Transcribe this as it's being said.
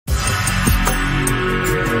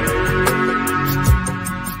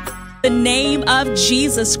the name of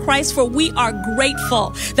Jesus Christ, for we are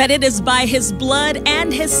grateful that it is by his blood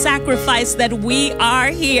and his sacrifice that we are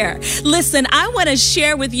here. Listen, I want to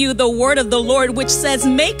share with you the word of the Lord, which says,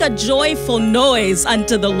 make a joyful noise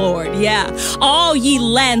unto the Lord. Yeah. All ye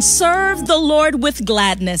lands, serve the Lord with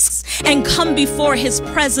gladness and come before his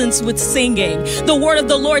presence with singing. The word of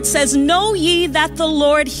the Lord says, know ye that the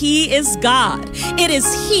Lord, he is God. It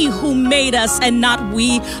is he who made us and not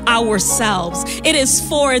we ourselves. It is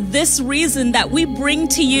for this reason that we bring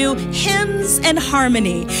to you hymns and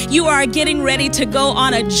harmony. You are getting ready to go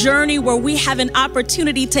on a journey where we have an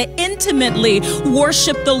opportunity to intimately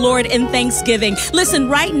worship the Lord in thanksgiving. Listen,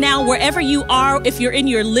 right now, wherever you are, if you're in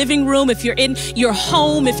your living room, if you're in your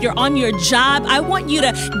home, if you're on your job, I want you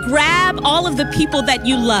to grab all of the people that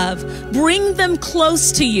you love, bring them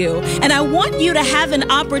close to you, and I want you to have an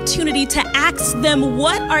opportunity to ask them,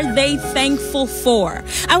 what are they thankful for?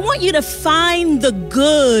 I want you to find the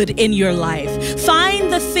good in your life.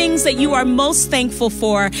 Find the things that you are most thankful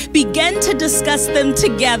for. Begin to discuss them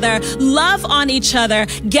together. Love on each other.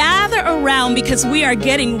 Gather around, because we are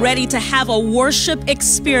getting ready to have a worship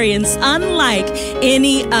experience unlike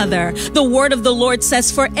any other. The word of the Lord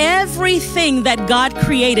says, for everything that God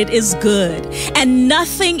created is good, and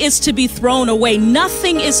nothing is to be thrown away.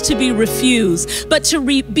 Nothing is to be refused, but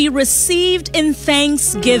to be received in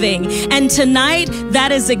thanksgiving. And tonight,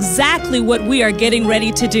 that is exactly what we are getting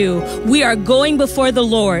ready to do. We are going before the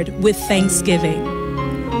Lord with thanksgiving.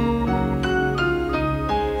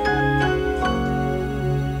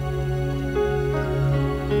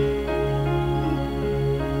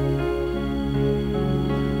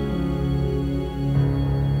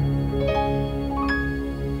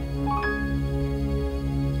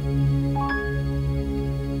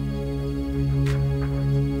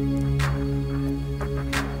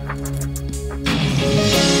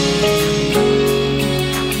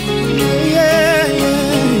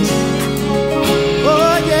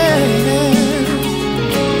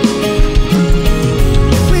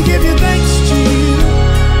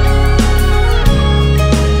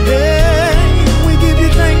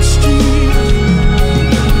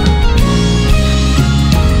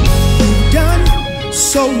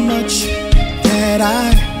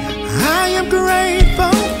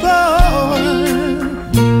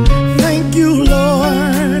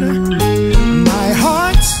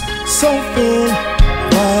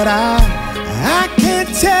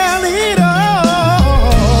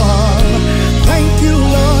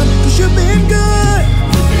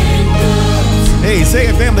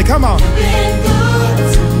 Come on.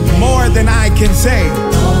 More than I can say.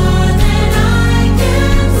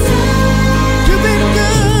 You've been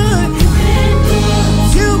good.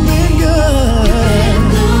 You've been good.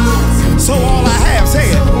 So all I have, say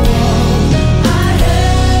it.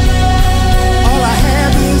 All I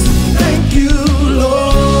have is thank you,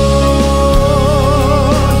 Lord.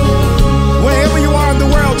 Wherever you are in the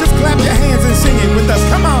world, just clap your hands and sing it with us.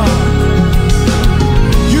 Come on.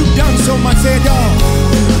 You've done so much, say it, y'all.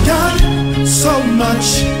 Done so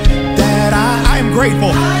much that I am grateful.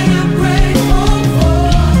 I am grateful for.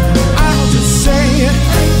 I'll just say it.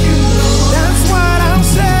 Thank you, Lord. That's what I'll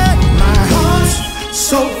say. My heart's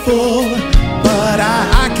so full, but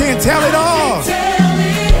I can't tell it all.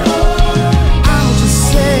 I'll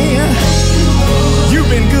just say it. You've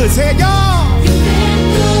been good. Say it, y'all. You've been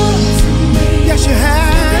good to me. Yes, you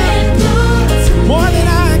have. More than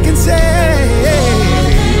I can say.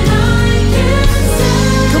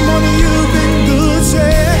 You've been good,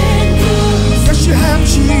 say. Yes, you have,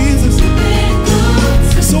 Jesus.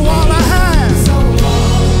 So all I have,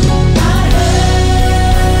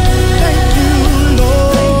 thank you,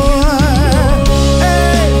 Lord.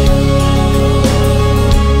 Hey.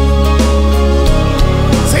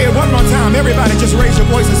 Say it one more time. Everybody just raise your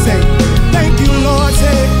voice and say, thank you, Lord.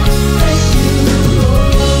 Say, thank you,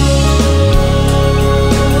 Lord.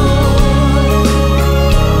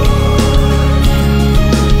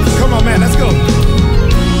 Come on, man, let's go.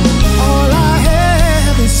 All I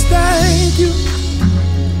have is thank you,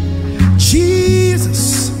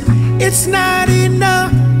 Jesus. It's not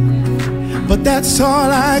enough, but that's all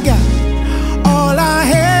I got. All I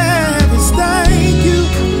have is thank you,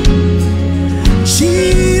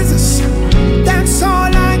 Jesus. That's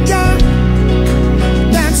all I got.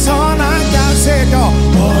 That's all I got. Say it, y'all.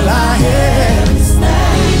 All I have is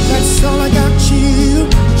thank you. That's all I got, Jesus.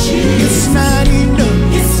 It's not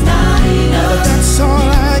enough. It's not enough. But that's all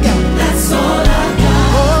I got. That's all I got.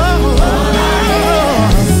 Oh, all I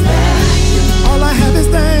have is thank you. All I have is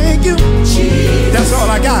thank you. Jesus. That's all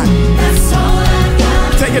I got. That's all I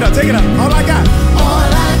got. Take it up, take it up.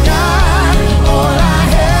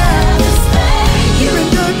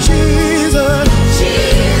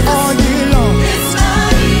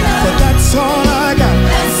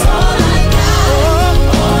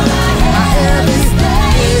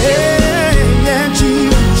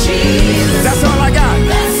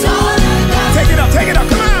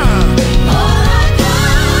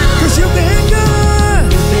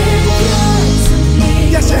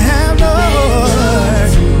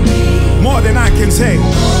 say.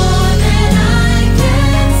 More than I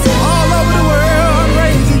can say. All over the world,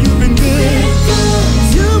 praise you. You've been good.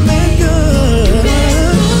 You've been good.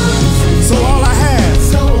 So all I have.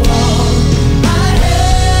 So all I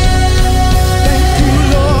have. Thank you,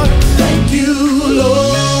 Lord. Thank you, Lord.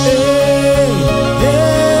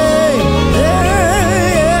 Hey, hey,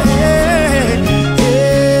 hey,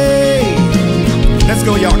 hey. Let's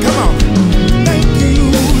go, y'all. Come on. Thank you,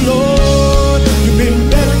 Lord. You've been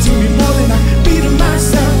better to me more than I can be to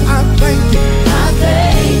myself. I thank you. I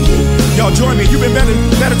thank you. Y'all join me. You've been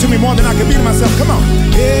better to me more than I can be to myself. Come on.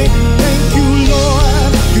 Hey, thank you,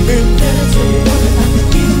 Lord. You've been better to me more than I can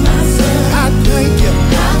be to myself. I thank you. I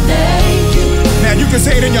thank you. Now you can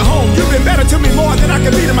say it in your home. You've been better to me more than I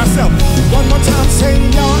can be to myself. One more time, say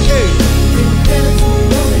it, y'all. Hey. You've been better to me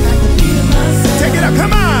more than I can be to myself. Take it up.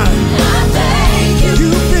 Come on. I thank you.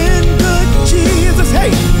 You've been good, Jesus. Hey,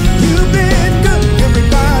 you've been good.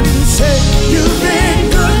 Everybody say, you've been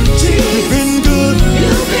good, Jesus. You've been good.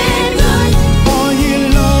 You've been good. All year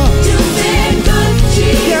long. You've been good,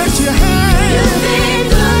 Jesus. Yes, you have. You've been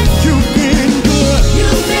good. You've been good.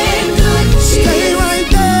 You've been good, Jesus. Stay right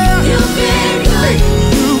there. You've been Hey,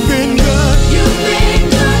 good. you've been good. You've been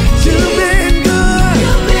good, You've been good.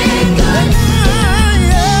 You've been good. Ah,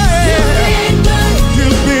 yeah. You've been good.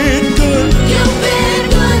 You've been good. You've been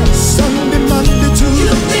good. Sunday, Monday, Tuesday,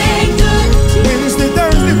 You've been good. Wednesday,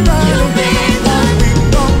 Thursday, Friday. You've been All good. week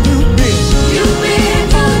long you've been. You've been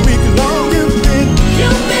All good. week long you've been.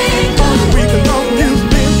 You've been All good. week long you've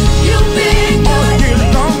been. You've been All good. year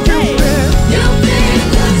long you've been. You've been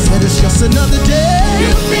good. Said it's just another day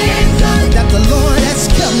You've been good. that the Lord has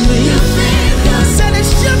kept me. You've been good. Said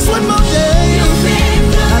it's just one more day You've been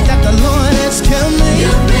good. that the Lord has kept me.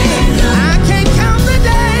 You've been good. I can't count the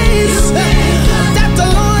days You've been good. that the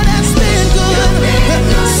Lord has been good. You've been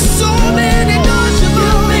good. So many doors you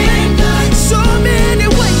You've opened. been good. So many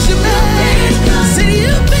ways you made. You've been good. Said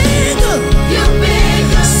you've been good. You've been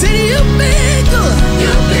good. Said you've been good.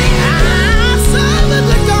 You've been good. I serve a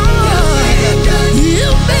good God. You've been good.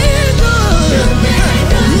 You've been good.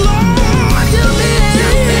 Lord, you've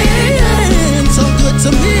been so good to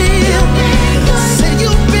me. You've been good. Said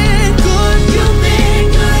you've been good. You've been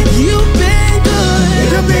good. You've been good.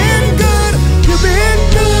 You've been good. You've been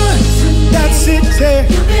good. That's it. Say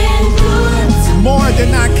You've been good. more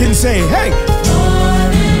than I can say. Hey, More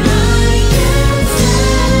than I can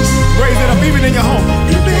say. raise it up even in your home.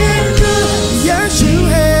 You've been good. Yes, you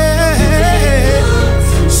have.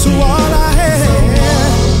 So all I have.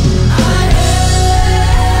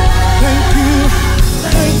 Thank you.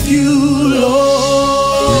 Thank you,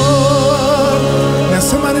 Lord. Now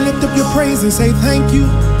somebody lift up your praise and say thank you.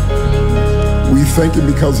 We thank him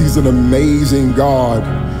because he's an amazing God.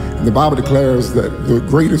 And the Bible declares that the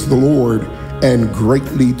great is the Lord and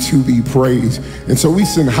greatly to be praised. And so we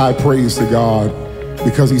send high praise to God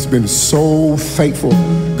because he's been so faithful.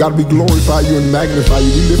 God, we glorify you and magnify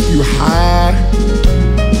you. We lift you high.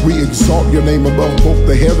 We exalt your name above both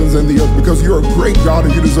the heavens and the earth because you're a great God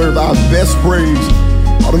and you deserve our best praise.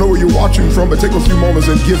 I don't know where you're watching from, but take a few moments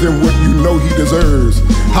and give him what you know he deserves.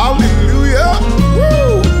 Hallelujah.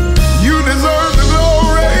 Woo! You deserve the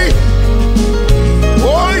glory.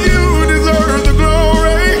 Oh, you deserve the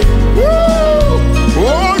glory. Woo!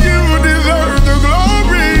 Oh, you deserve the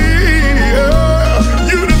glory. Yeah.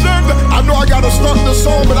 You deserve the... I know I got to start the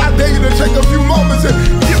song, but I dare you to take a few moments and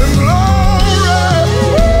give him glory.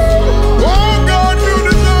 Woo! Oh, God, you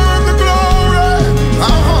deserve the glory.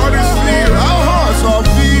 Our heart is filled. Our hearts are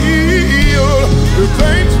filled with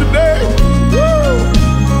thanks today. Woo!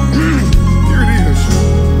 Here it is.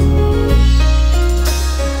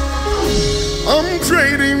 I'm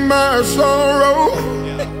trading my sorrow.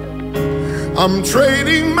 I'm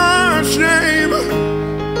trading my shame.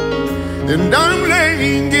 And I'm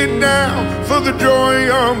laying it down for the joy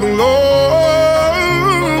of the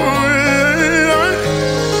Lord.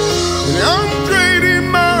 And I'm trading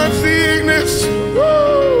my sickness,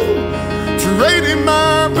 trading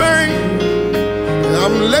my pain. And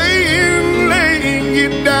I'm laying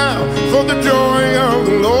it down for the joy of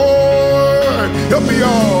the Lord. Help me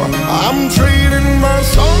all. I'm trading my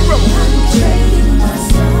sorrow. I'm trading my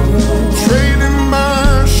sorrow. Trading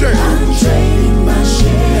my shame. I'm trading my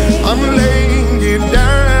shame. I'm laying it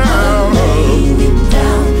down. I'm laying it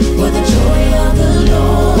down for the joy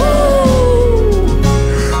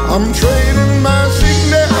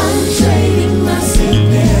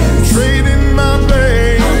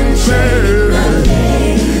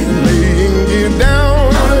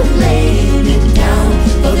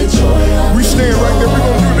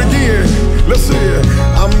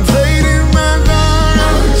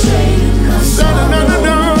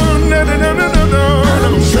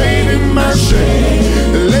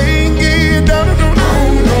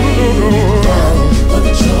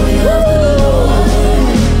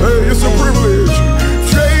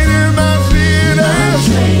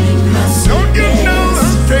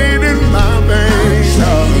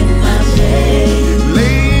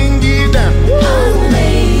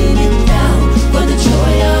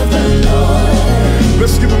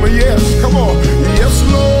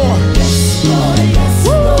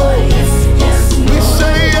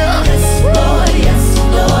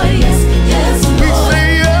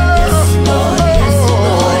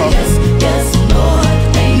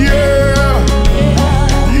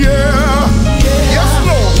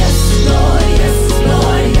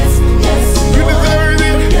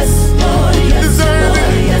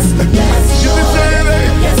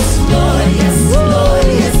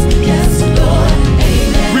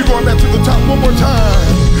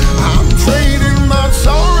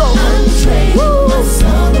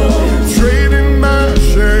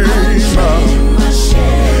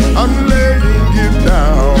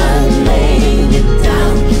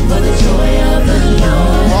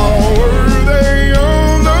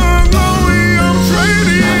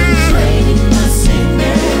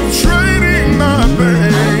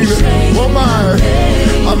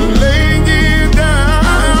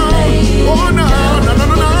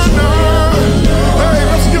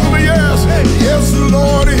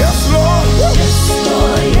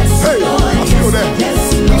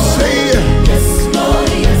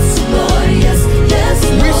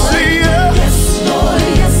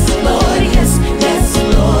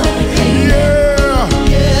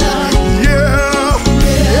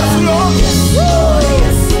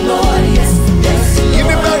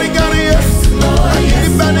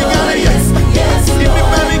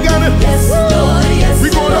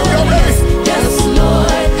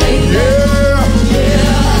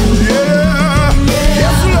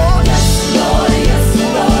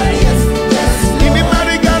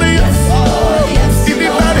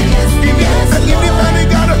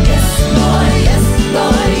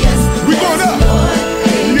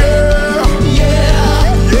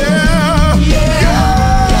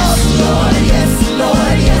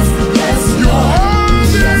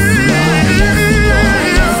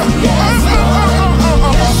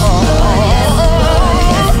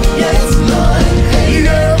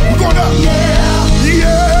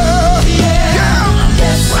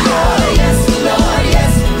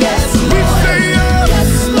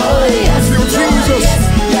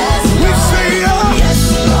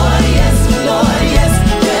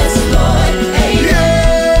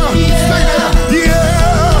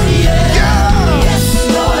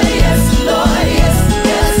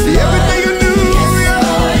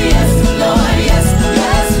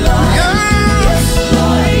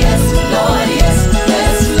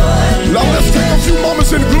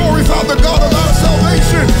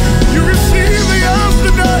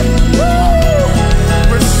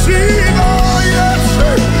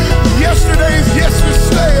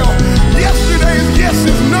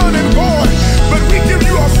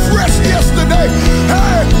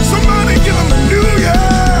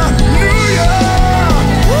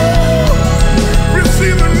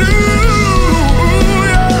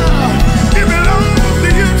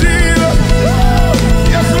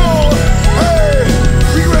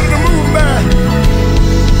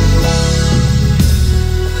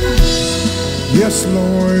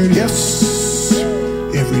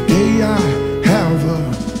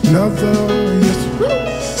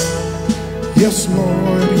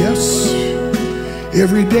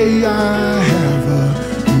Every day I have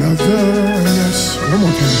another yes. One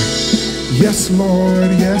more time. Yes,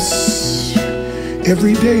 Lord, yes.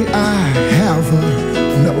 Every day I have man.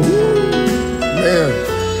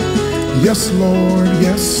 Yes, Lord,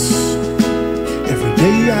 yes. Every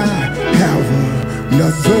day I have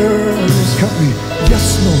another yes. Help me. Yes,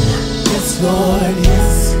 Lord. Yes, Lord,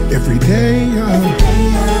 yes. Every day I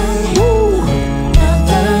Woo.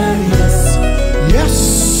 Another yes. Yes.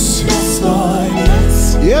 Yes, Lord,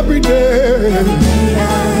 yes. Every day. Every day I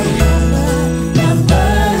have another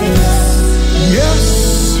yes. Yes.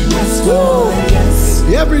 Yes, Lord, yes.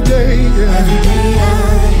 Every day. Every day I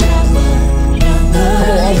have another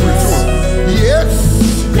Come on, offer it to him. Yes.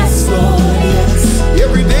 Yes, Lord, yes.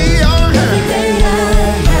 Every day I have. Every day I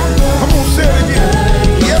have Come on, say it again.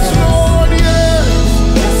 Yes, Lord, yes.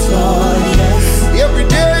 Yes, Lord, yes. Every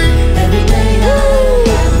day. Every day I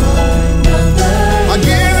have another I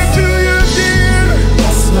give it to you, dear.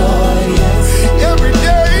 yes, Lord, yes. Every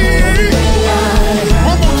day.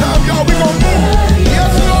 One more time, y'all. We gonna move.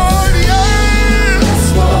 Yes, Lord, yes. Yes,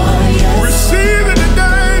 Lord, yes. Receive it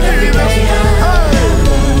today, Jesus. Hey.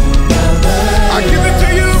 I give it to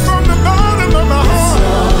you from the bottom of my heart.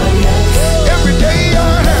 Every day I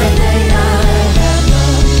have.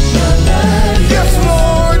 Yes,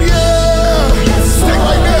 Lord, yeah. Stick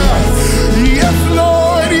like that. Yes,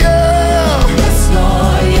 Lord, yeah. Yes,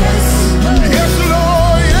 Lord, yes. Yes,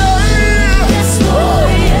 Lord, yeah. Yes,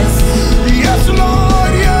 Lord, yes. Yes,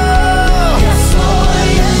 Lord, yeah. Yes, Lord,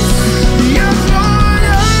 yes. Yes, Lord,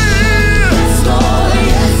 yeah. Yes, Lord,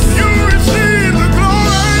 yes. You receive the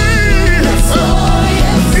glory. Yes, Lord,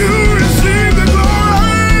 yes. You receive the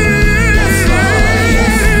glory. Yes, Lord,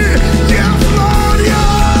 yes. Yes, Lord,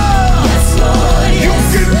 yeah. Yes, Lord, You yes.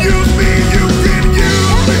 can use me, you can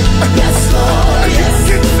use me. Yes, Lord, You yes.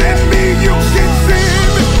 can send me, you can send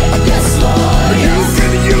me. Yes, Lord, You yes.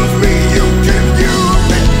 can use me, you can use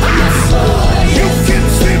me. Yes, Lord, You yes. can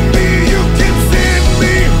send me, you can send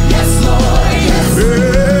me. Yes, Lord, yes. Hey,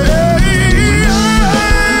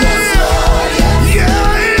 Yes, Lord, yes. yeah,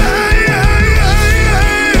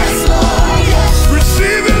 Yes, Lord, yes.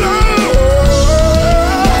 Receive it, Lord.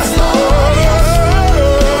 Yes, Lord, yes.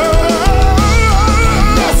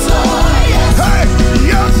 Yes, Lord, yes. Hey,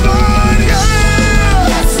 yes, Lord,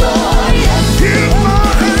 yeah. Yes, Lord, yes. Give my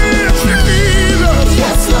hands, Jesus.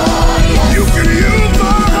 Yes, Lord, yes. You can use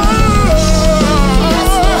my hands.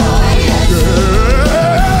 Yes, Lord, yes.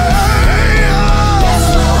 Hey, Yes,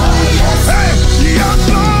 Lord, yes. hey, yes,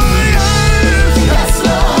 Lord, yes. Yes,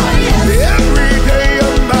 Lord, yes. Every day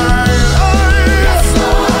of my life. Yes,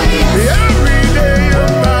 Lord, yes. Every day of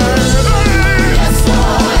my life. Yes,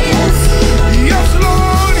 Lord, yes. Yes,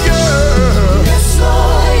 Lord, yeah. Yes,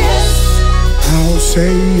 Lord, yes. I'll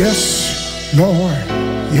say yes, Lord,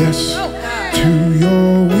 yes, to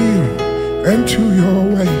your will and to your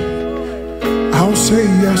way. I'll say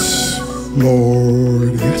yes,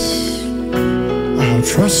 Lord, yes. I'll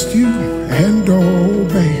trust you and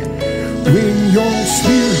obey. When your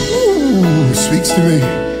spirit speaks to me,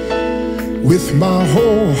 with my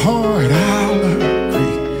whole heart I'll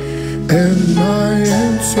agree, and my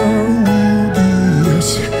answer will be yes.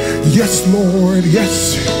 Yes, Lord,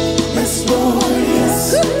 yes. Yes, Lord, yes.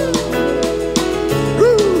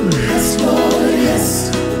 Ooh. Yes, Lord, yes.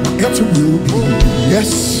 My answer will be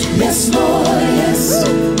yes. Yes, Lord, yes.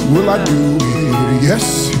 Will I do it?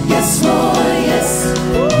 Yes. Yes, Lord, yes.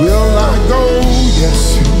 Will I go? Yes.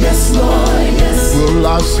 Yes, Lord, yes. Will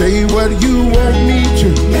I say what you want me to?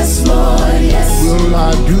 Yes, Lord, yes. Will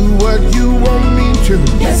I do what you want me to?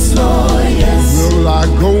 Yes, Lord, yes. Will I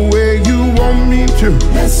go where you want me to?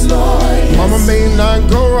 Yes, Lord, yes. Mama may not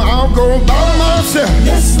go, I'll go by myself.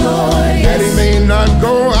 Yes, Lord, yes. Daddy may not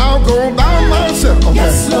go, I'll go by myself. Okay.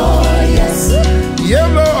 Yes, Lord, yes. Yeah,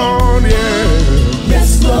 Lord, yeah.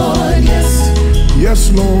 Yes, Lord, yes.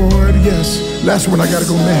 Yes, Lord, yes. Last one, I gotta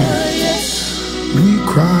go mad. We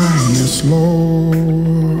cry, yes,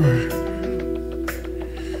 Lord.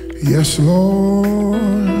 Yes, Lord.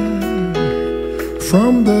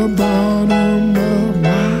 From the bottom of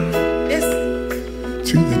my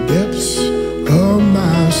to the depths of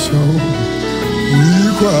my soul,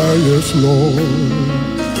 we cry, yes, Lord.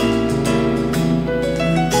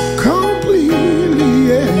 Completely,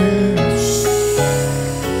 yes.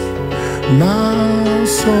 My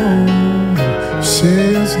soul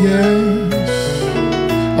says yes.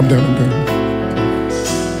 I'm done.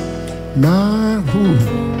 My who?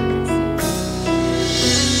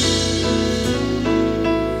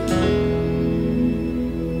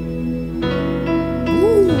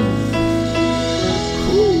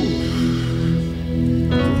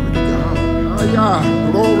 Glory to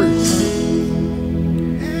God. Glory.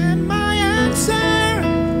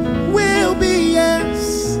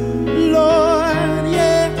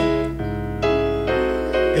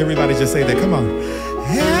 just say that. Come on.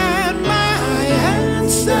 And my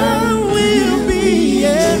answer will be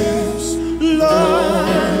yes, Lord,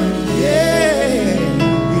 yes.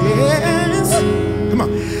 Come on.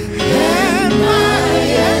 And my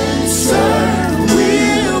answer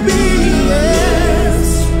will be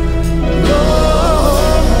yes, Lord,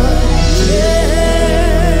 yes.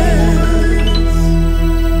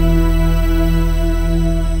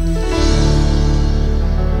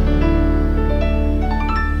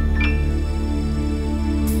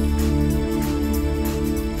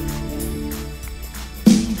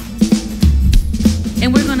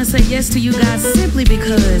 And we're going to say yes to you guys simply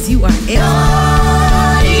because you are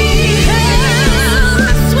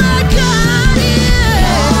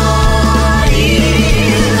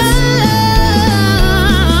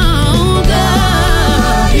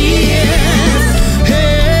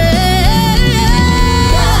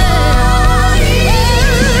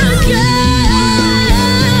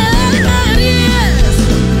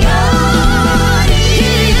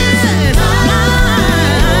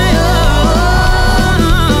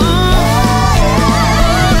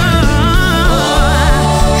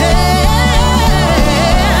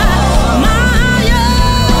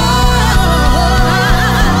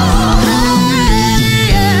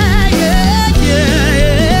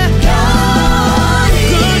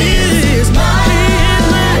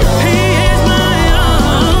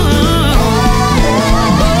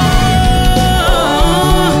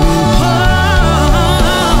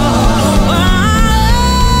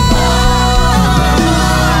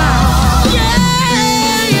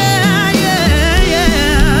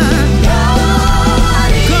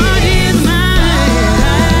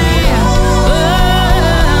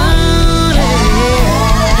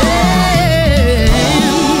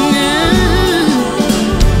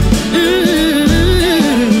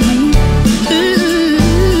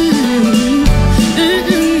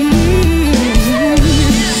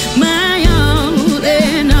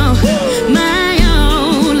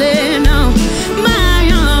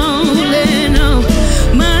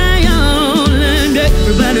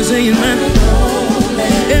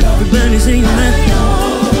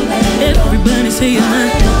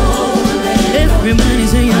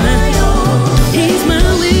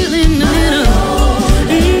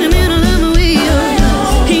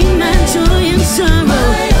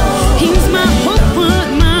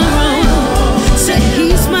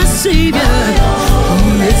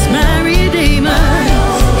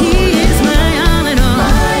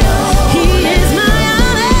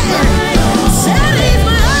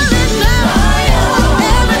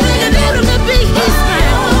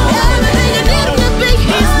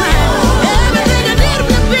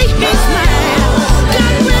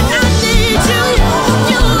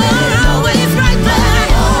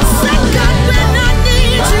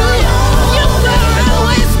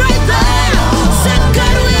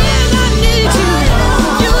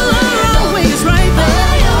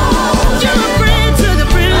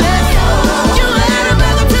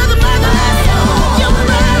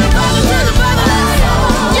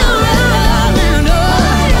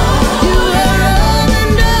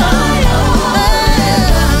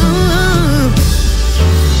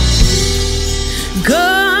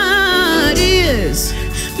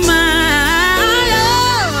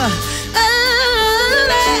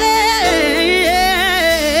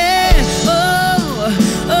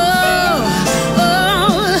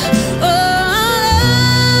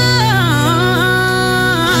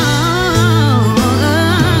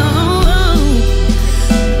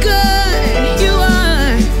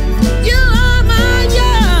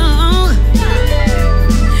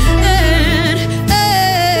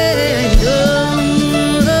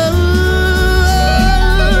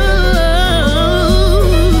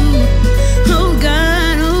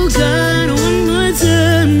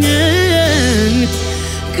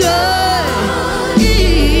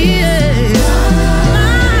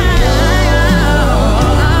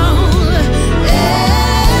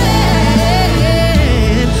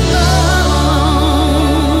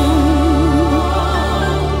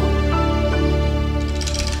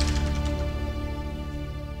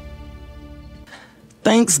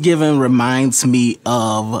Thanksgiving reminds me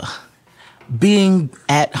of being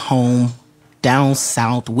at home down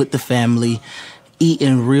south with the family,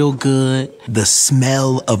 eating real good. The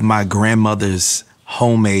smell of my grandmother's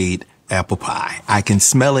homemade apple pie. I can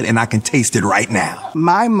smell it and I can taste it right now.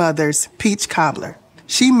 My mother's peach cobbler.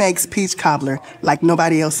 She makes peach cobbler like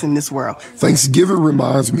nobody else in this world. Thanksgiving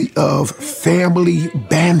reminds me of family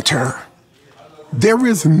banter. There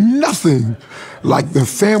is nothing like the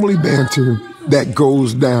family banter that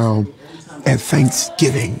goes down at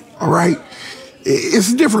Thanksgiving, all right?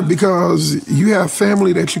 it's different because you have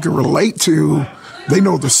family that you can relate to. They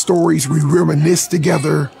know the stories. We reminisce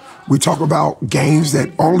together. We talk about games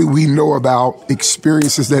that only we know about,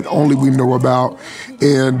 experiences that only we know about.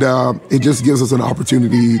 And it just gives us an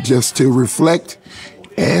opportunity just to reflect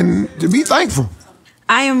and to be thankful.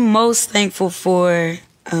 I am most thankful for,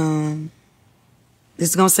 this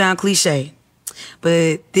is going to sound cliche,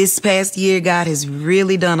 but this past year, God has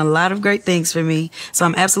really done a lot of great things for me. So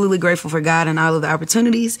I'm absolutely grateful for God and all of the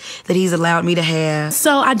opportunities that He's allowed me to have.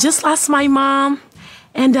 So I just lost my mom,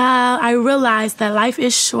 and I realized that life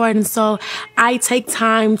is short, and so I take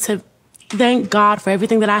time to thank God for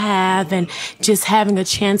everything that I have and just having a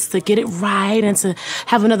chance to get it right and to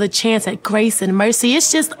have another chance at grace and mercy.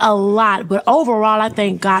 It's just a lot, but overall, I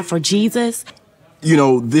thank God for Jesus. You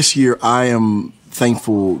know, this year I am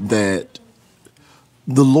thankful that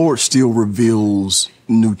the Lord still reveals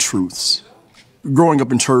new truths. Growing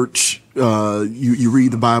up in church, you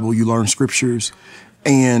read the Bible, you learn scriptures,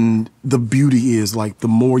 and the beauty is, like, the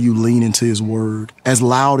more you lean into His word, as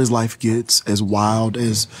loud as life gets, as wild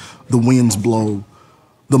as the winds blow,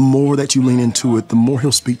 the more that you lean into it, the more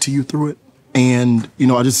He'll speak to you through it. And, you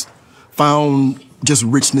know, I just found just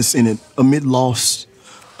richness in it amid loss,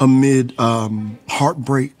 amid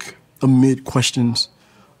heartbreak, amid questions.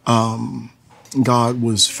 God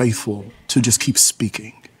was faithful to just keep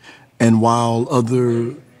speaking. And while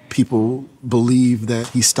other people believe that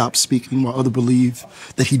He stopped speaking, while others believe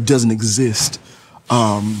that He doesn't exist,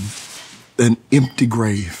 an empty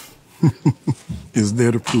grave is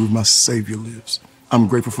there to prove my Savior lives. I'm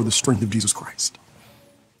grateful for the strength of Jesus Christ.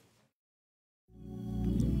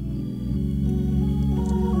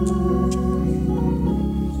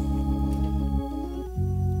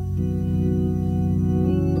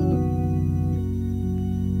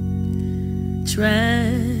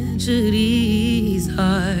 Tragedies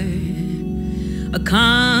are a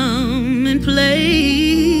commonplace.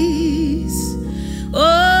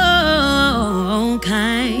 All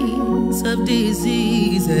kinds of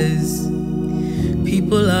diseases.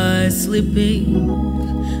 People are slipping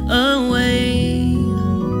away.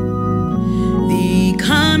 The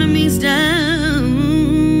economy's down.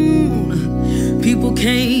 People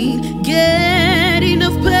can't get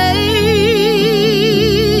enough pay.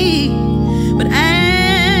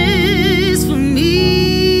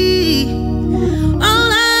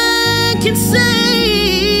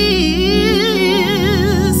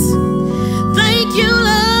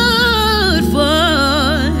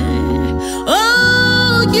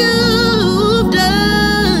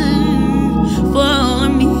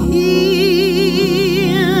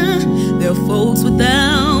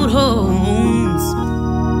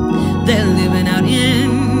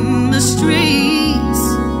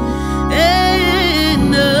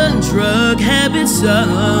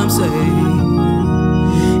 Some say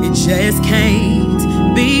it just can't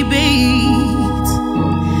be beat.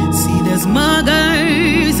 See, there's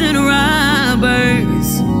muggers and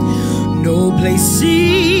robbers. No place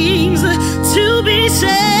seems to be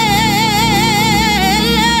safe.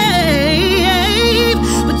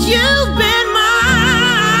 But you've been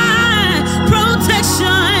my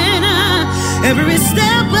protection every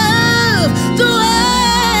step of the way.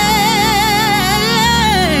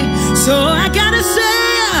 So I gotta say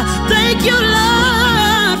thank you,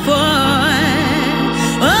 Lord, for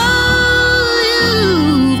all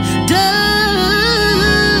you've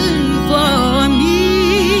done for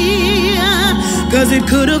me. 'Cause it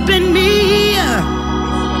could have been me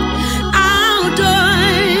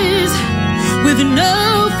outdoors with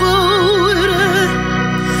no food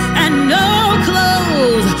and no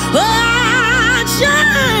clothes, or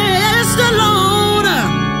just alone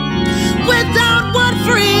without one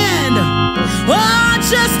friend, or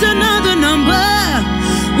just another number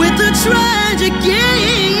with a tragic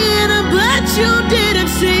end. But you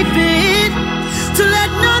didn't see fit to let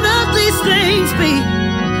none of these things be.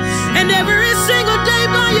 And every single day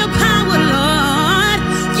by your power, Lord,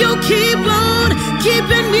 you keep on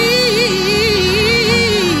keeping me.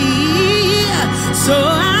 So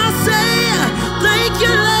I'll say thank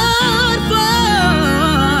you, Lord, for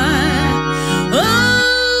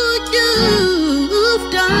all you've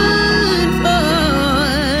done for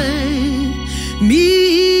me.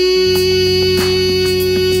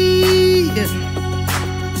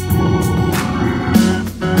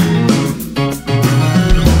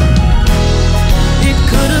 It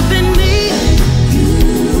could have been me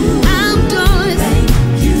outdoors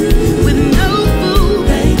with no food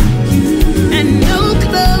and no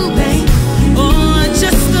clothes.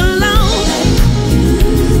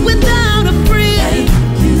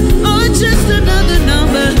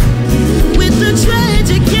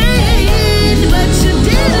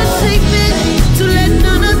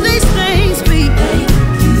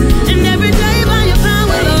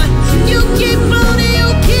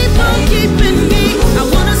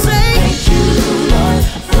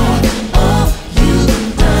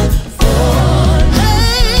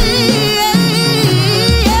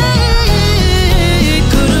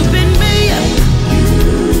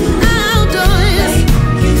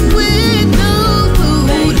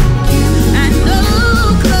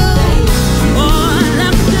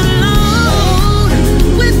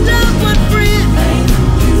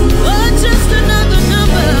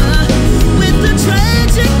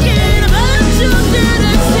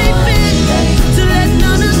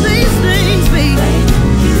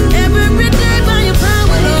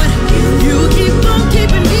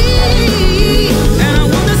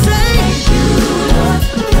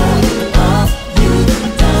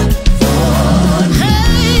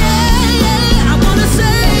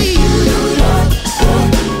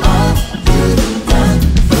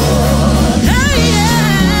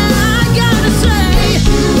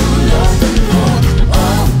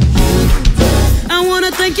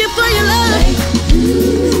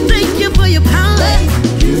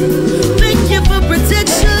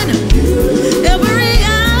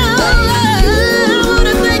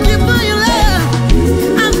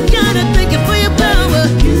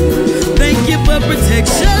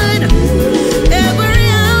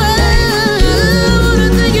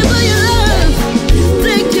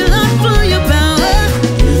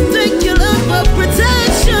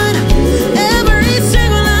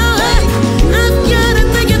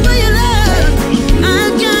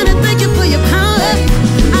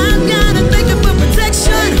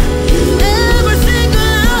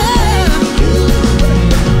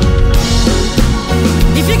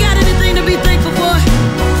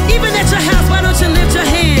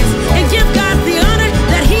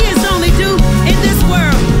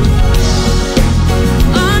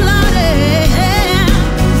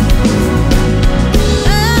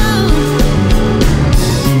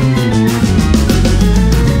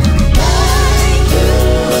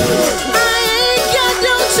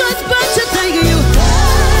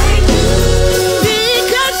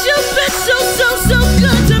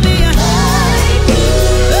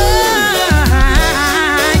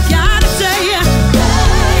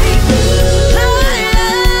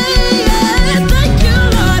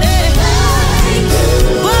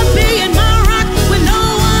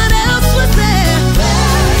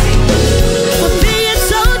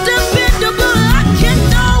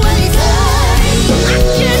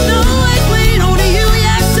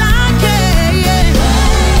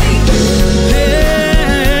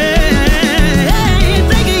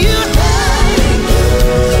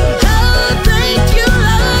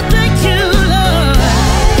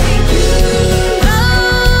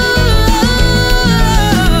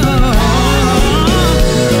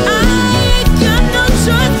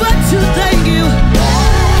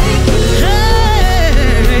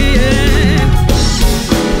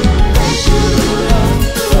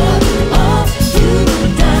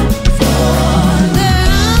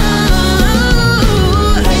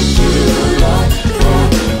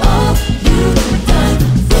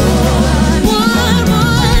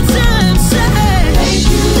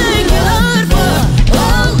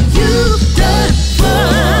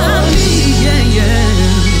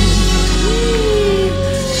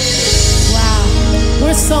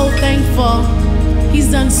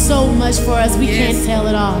 so much for us, we can't tell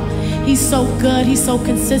it all. He's so good, he's so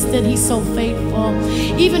consistent, he's so faithful.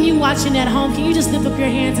 Even you watching at home, can you just lift up your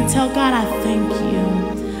hands and tell God, I thank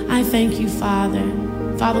you. I thank you, Father.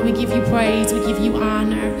 Father, we give you praise, we give you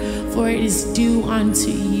honor, for it is due unto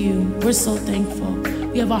you. We're so thankful.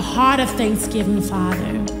 We have a heart of thanksgiving,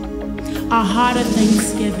 Father. A heart of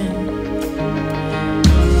thanksgiving.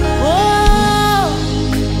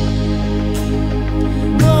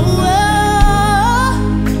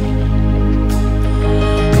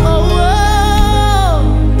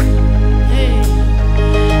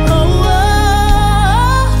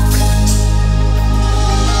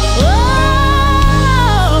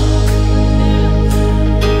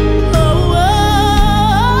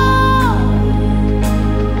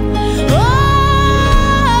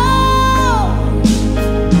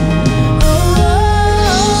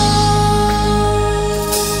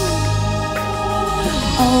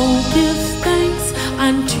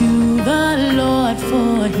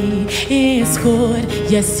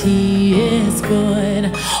 Good, yes, he is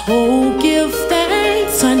good. Oh, give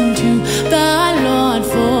thanks unto the Lord,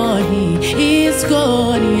 for he is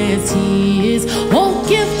good, yes, he is. Oh,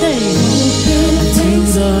 give thanks to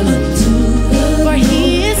the Lord, for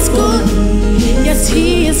he is good, yes,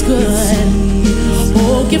 he is good.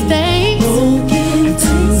 Oh, give thanks to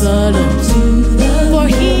the Lord, for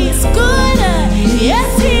he is good,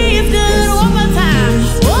 yes, he is good. One more time.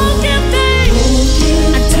 Oh, give thanks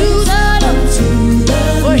unto the Lord,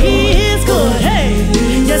 for he is good. Hey,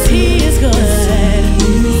 yes, he is good.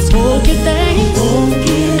 Oh, give thanks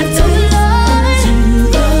unto the Lord,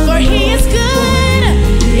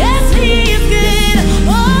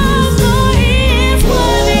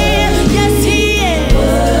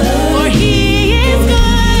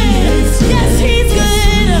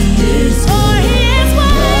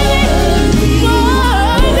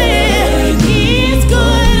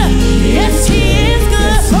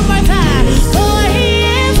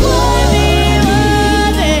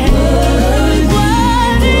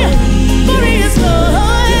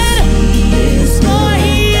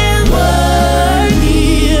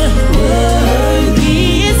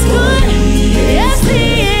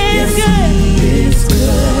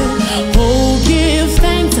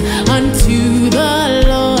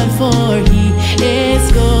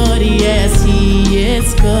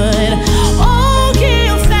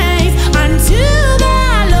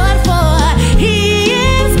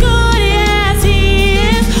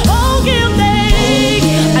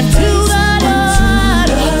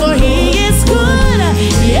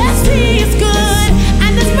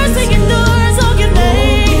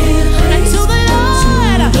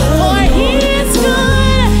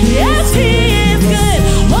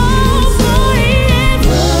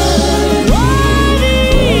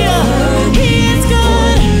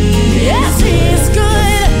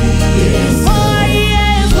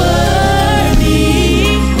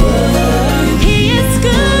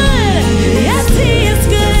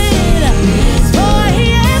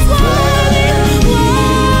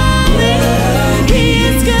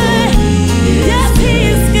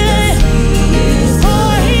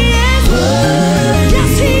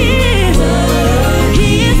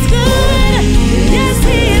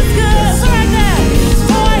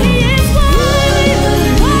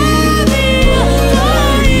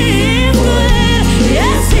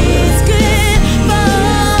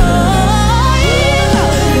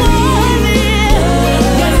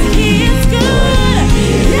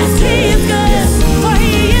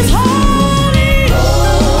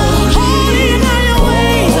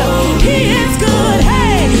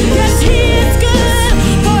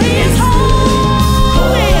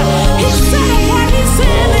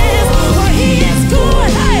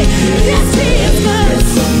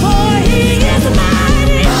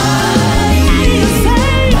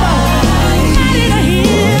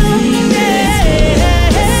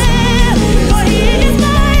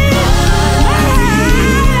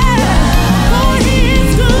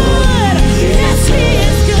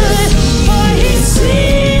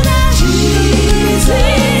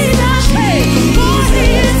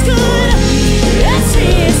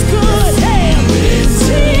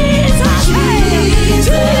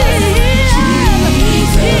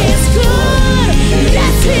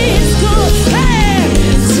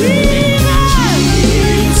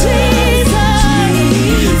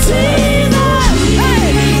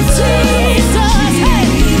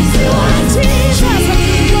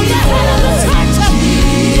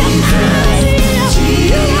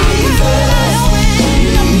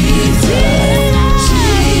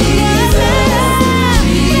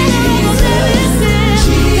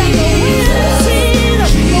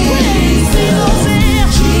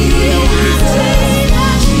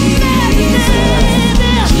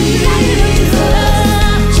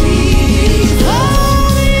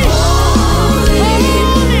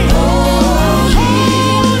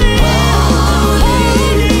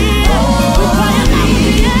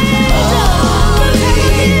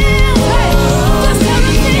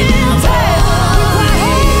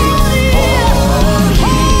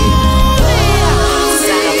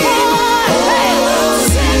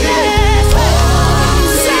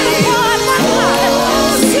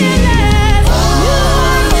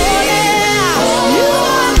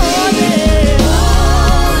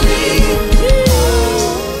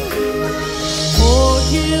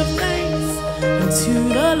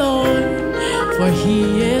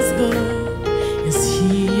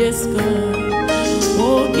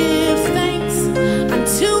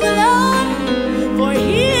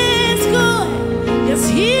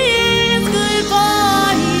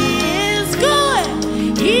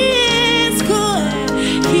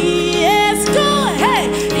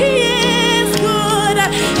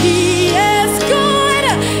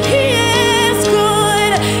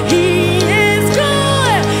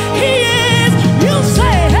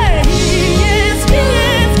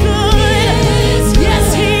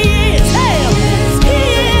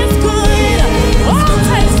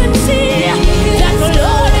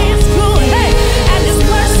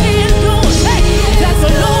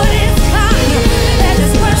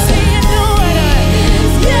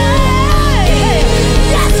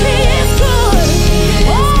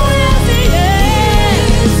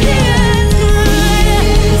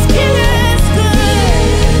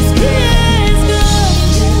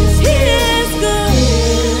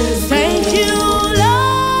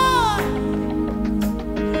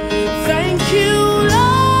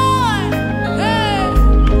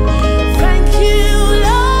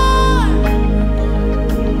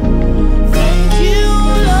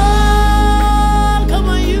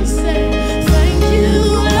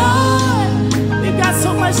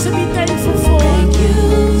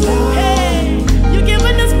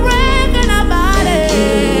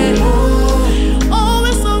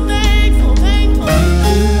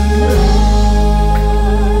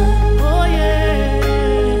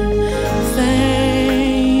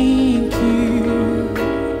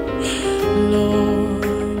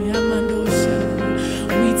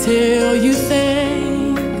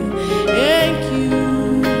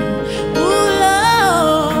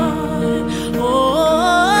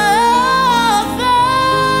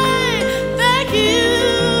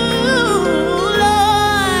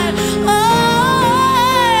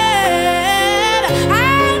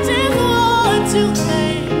 to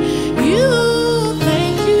thank you.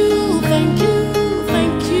 Thank you, thank you,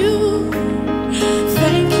 thank you.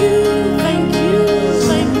 Thank you, thank you,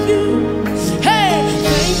 thank you. Hey,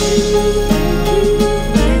 thank you, thank you,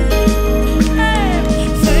 thank you. Hey,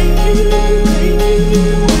 thank you, thank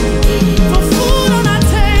you. For food on our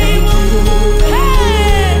table.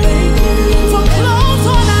 Hey, for clothes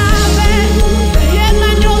on our back. Yeah,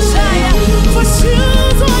 man, you're shy. For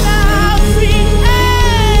shoes on our feet.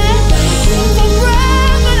 Hey, for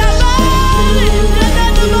breath in our body. Yeah,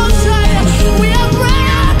 that's the most shy. We have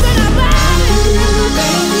breath in our body.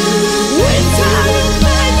 We tell you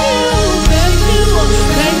thank you, thank you,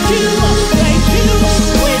 thank you, thank you.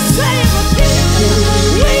 We say it repeatedly.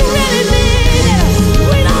 We really mean it.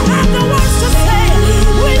 We don't have the words to say.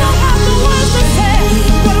 We don't have the words to say.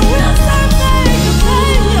 But we'll say thank you,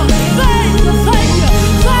 thank you, thank you, thank you,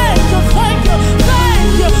 thank you, thank you,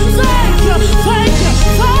 thank you, thank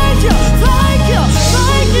you, thank you, thank you, thank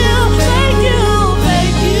you, thank you, thank you,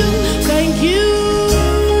 thank you, thank you,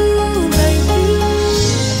 thank you.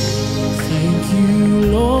 Thank you,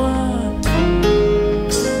 Lord.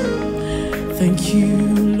 Thank you,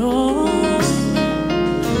 Lord.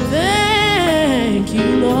 Thank you,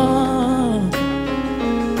 Lord.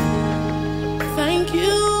 Thank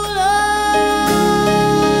you, Lord.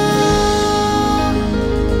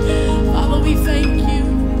 Father, we thank you.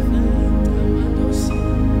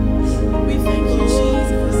 We thank you,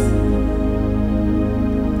 Jesus.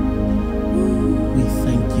 We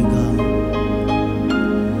thank you, God,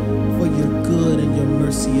 for your good and your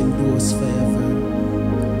mercy endures forever.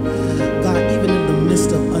 God, even in the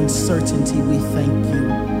midst of uncertainty, we thank you.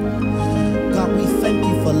 God, we thank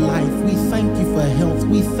you for life. We thank you for health.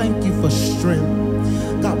 We thank you for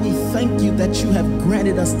strength. God, we thank you that you have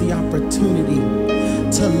granted us the opportunity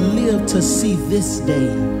to live to see this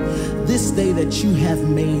day that you have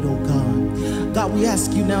made, oh God. God, we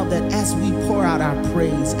ask you now that as we pour out our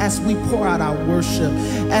praise, as we pour out our worship,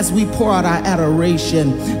 as we pour out our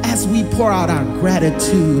adoration, as we pour out our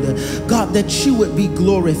gratitude, God, that you would be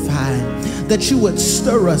glorified, that you would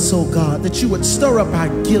stir us, oh God, that you would stir up our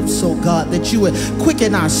gifts, oh God, that you would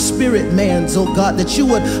quicken our spirit mans, oh God, that you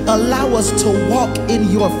would allow us to walk in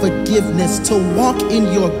your forgiveness, to walk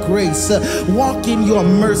in your grace, walk in your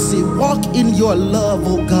mercy, walk in your love,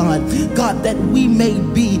 oh God. God, that we may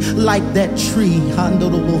be like that tree,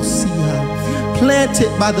 planted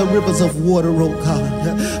by the rivers of water, oh God.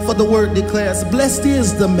 For the word declares, blessed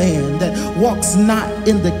is the man that walks not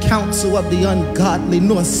in the counsel of the ungodly,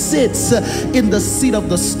 nor sits in the seat of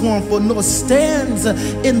the scornful, nor stands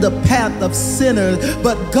in the path of sinners.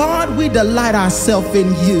 But God, we delight ourselves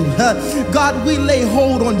in you. God, we lay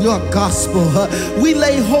hold on your gospel. We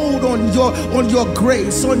lay hold on your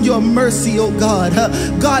grace, on your mercy, oh God.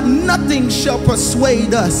 God, nothing shall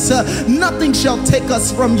persuade us. Nothing shall take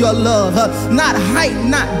us from your love. Not height,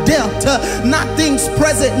 not depth, not things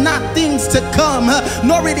present, not things to come,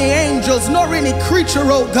 nor any angels, nor any creature,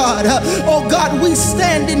 oh God. Oh God, we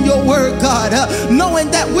stand in your word, God, knowing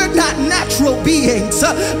that we're not natural beings,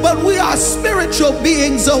 but we are spiritual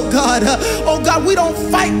beings, oh God. Oh God, we don't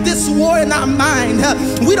fight this war in our mind.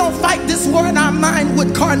 We don't fight this war in our mind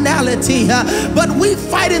with carnality, but we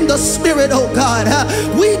fight in the spirit, oh God.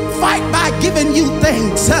 We fight by giving you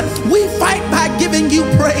thanks. We fight by giving you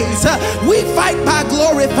praise. We fight by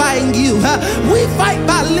glorifying you. We fight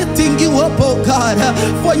by lifting you up, oh God,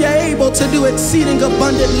 for you're able to do exceeding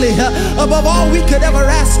abundantly above all we could ever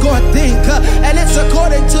ask or think, and it's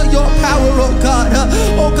according to your power, oh God.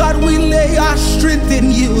 Oh God, we lay our strength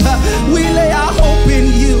in you. We lay our hope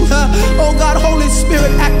in you. Oh God, Holy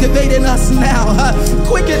Spirit, activate in us now.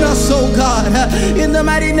 Quicken us, oh God, in the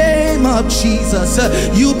mighty name of Jesus.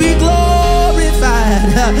 You be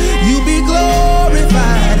glorified. You be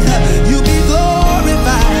glorified. You be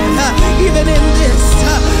glorified. Even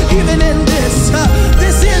in this,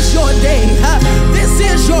 this is your day. This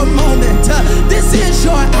is your moment. This is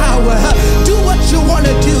your hour. Do what you want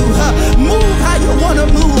to do. Move how you want to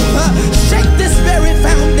move. Shake this very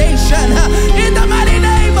foundation. In the mighty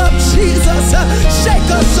name of Jesus. Shake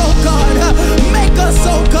us, oh God. Make us,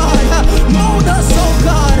 oh God. Mold us, oh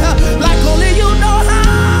God. Like only you know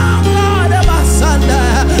how, Lord of our son.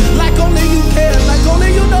 Like only you can. Like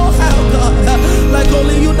only you know how, God. Like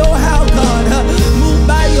only you know how, God. Move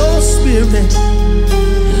by your spirit.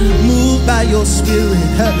 Move by your spirit.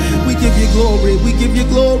 We give you glory. We give you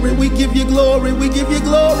glory. We give you glory. We give you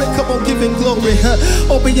glory. Come on, give him glory.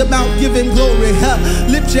 Open your mouth, give him glory.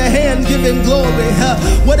 Lift your hand, give him glory.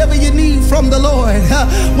 Whatever you need from the Lord,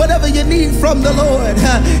 whatever you need from the Lord,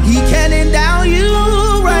 he can endow you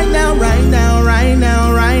right now, right now, right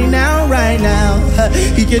now, right now, right right now.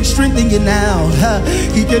 He can strengthen you now.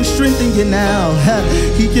 He can strengthen you now.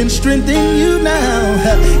 He can strengthen you now.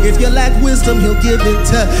 If you lack wisdom, he'll give it.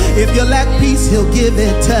 If you lack peace, he'll give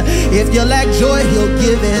it. If you lack joy, he'll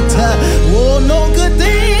give it. Oh, no good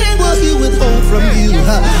thing will he withhold from you.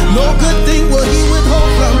 No good thing will he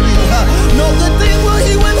withhold from you. No good thing will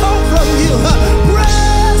he withhold from you.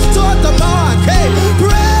 Press toward the mark. Hey,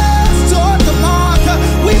 press toward the mark.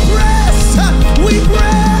 We press. We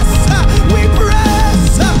press. We press.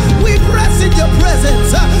 We press in your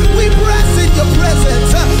presence. We press in your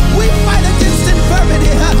presence. We fight against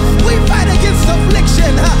infirmity. We fight against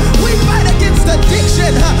affliction. We fight against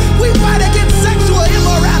addiction. We fight against sexual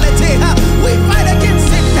immorality. We fight against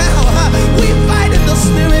it now. We fight in the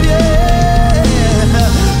spirit. Yeah.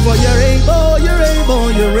 For you're able, you're able,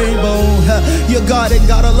 you're able. You're God and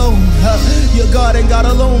God alone. You're God and God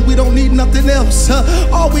alone. We don't need nothing else.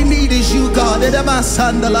 All we need is you, God.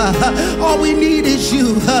 All we need is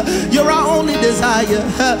you. You're our only desire.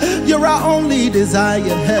 You're our only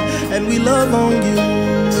desire. And we love on you.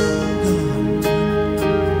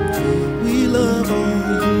 We love on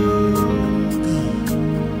you.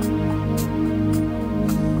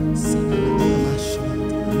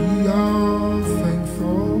 We are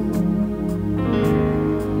thankful.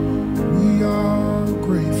 We are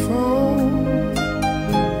grateful.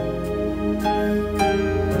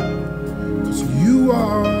 'Cause you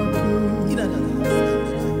are good.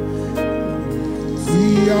 We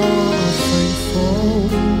are thankful.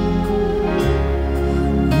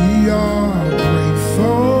 We are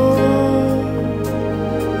grateful.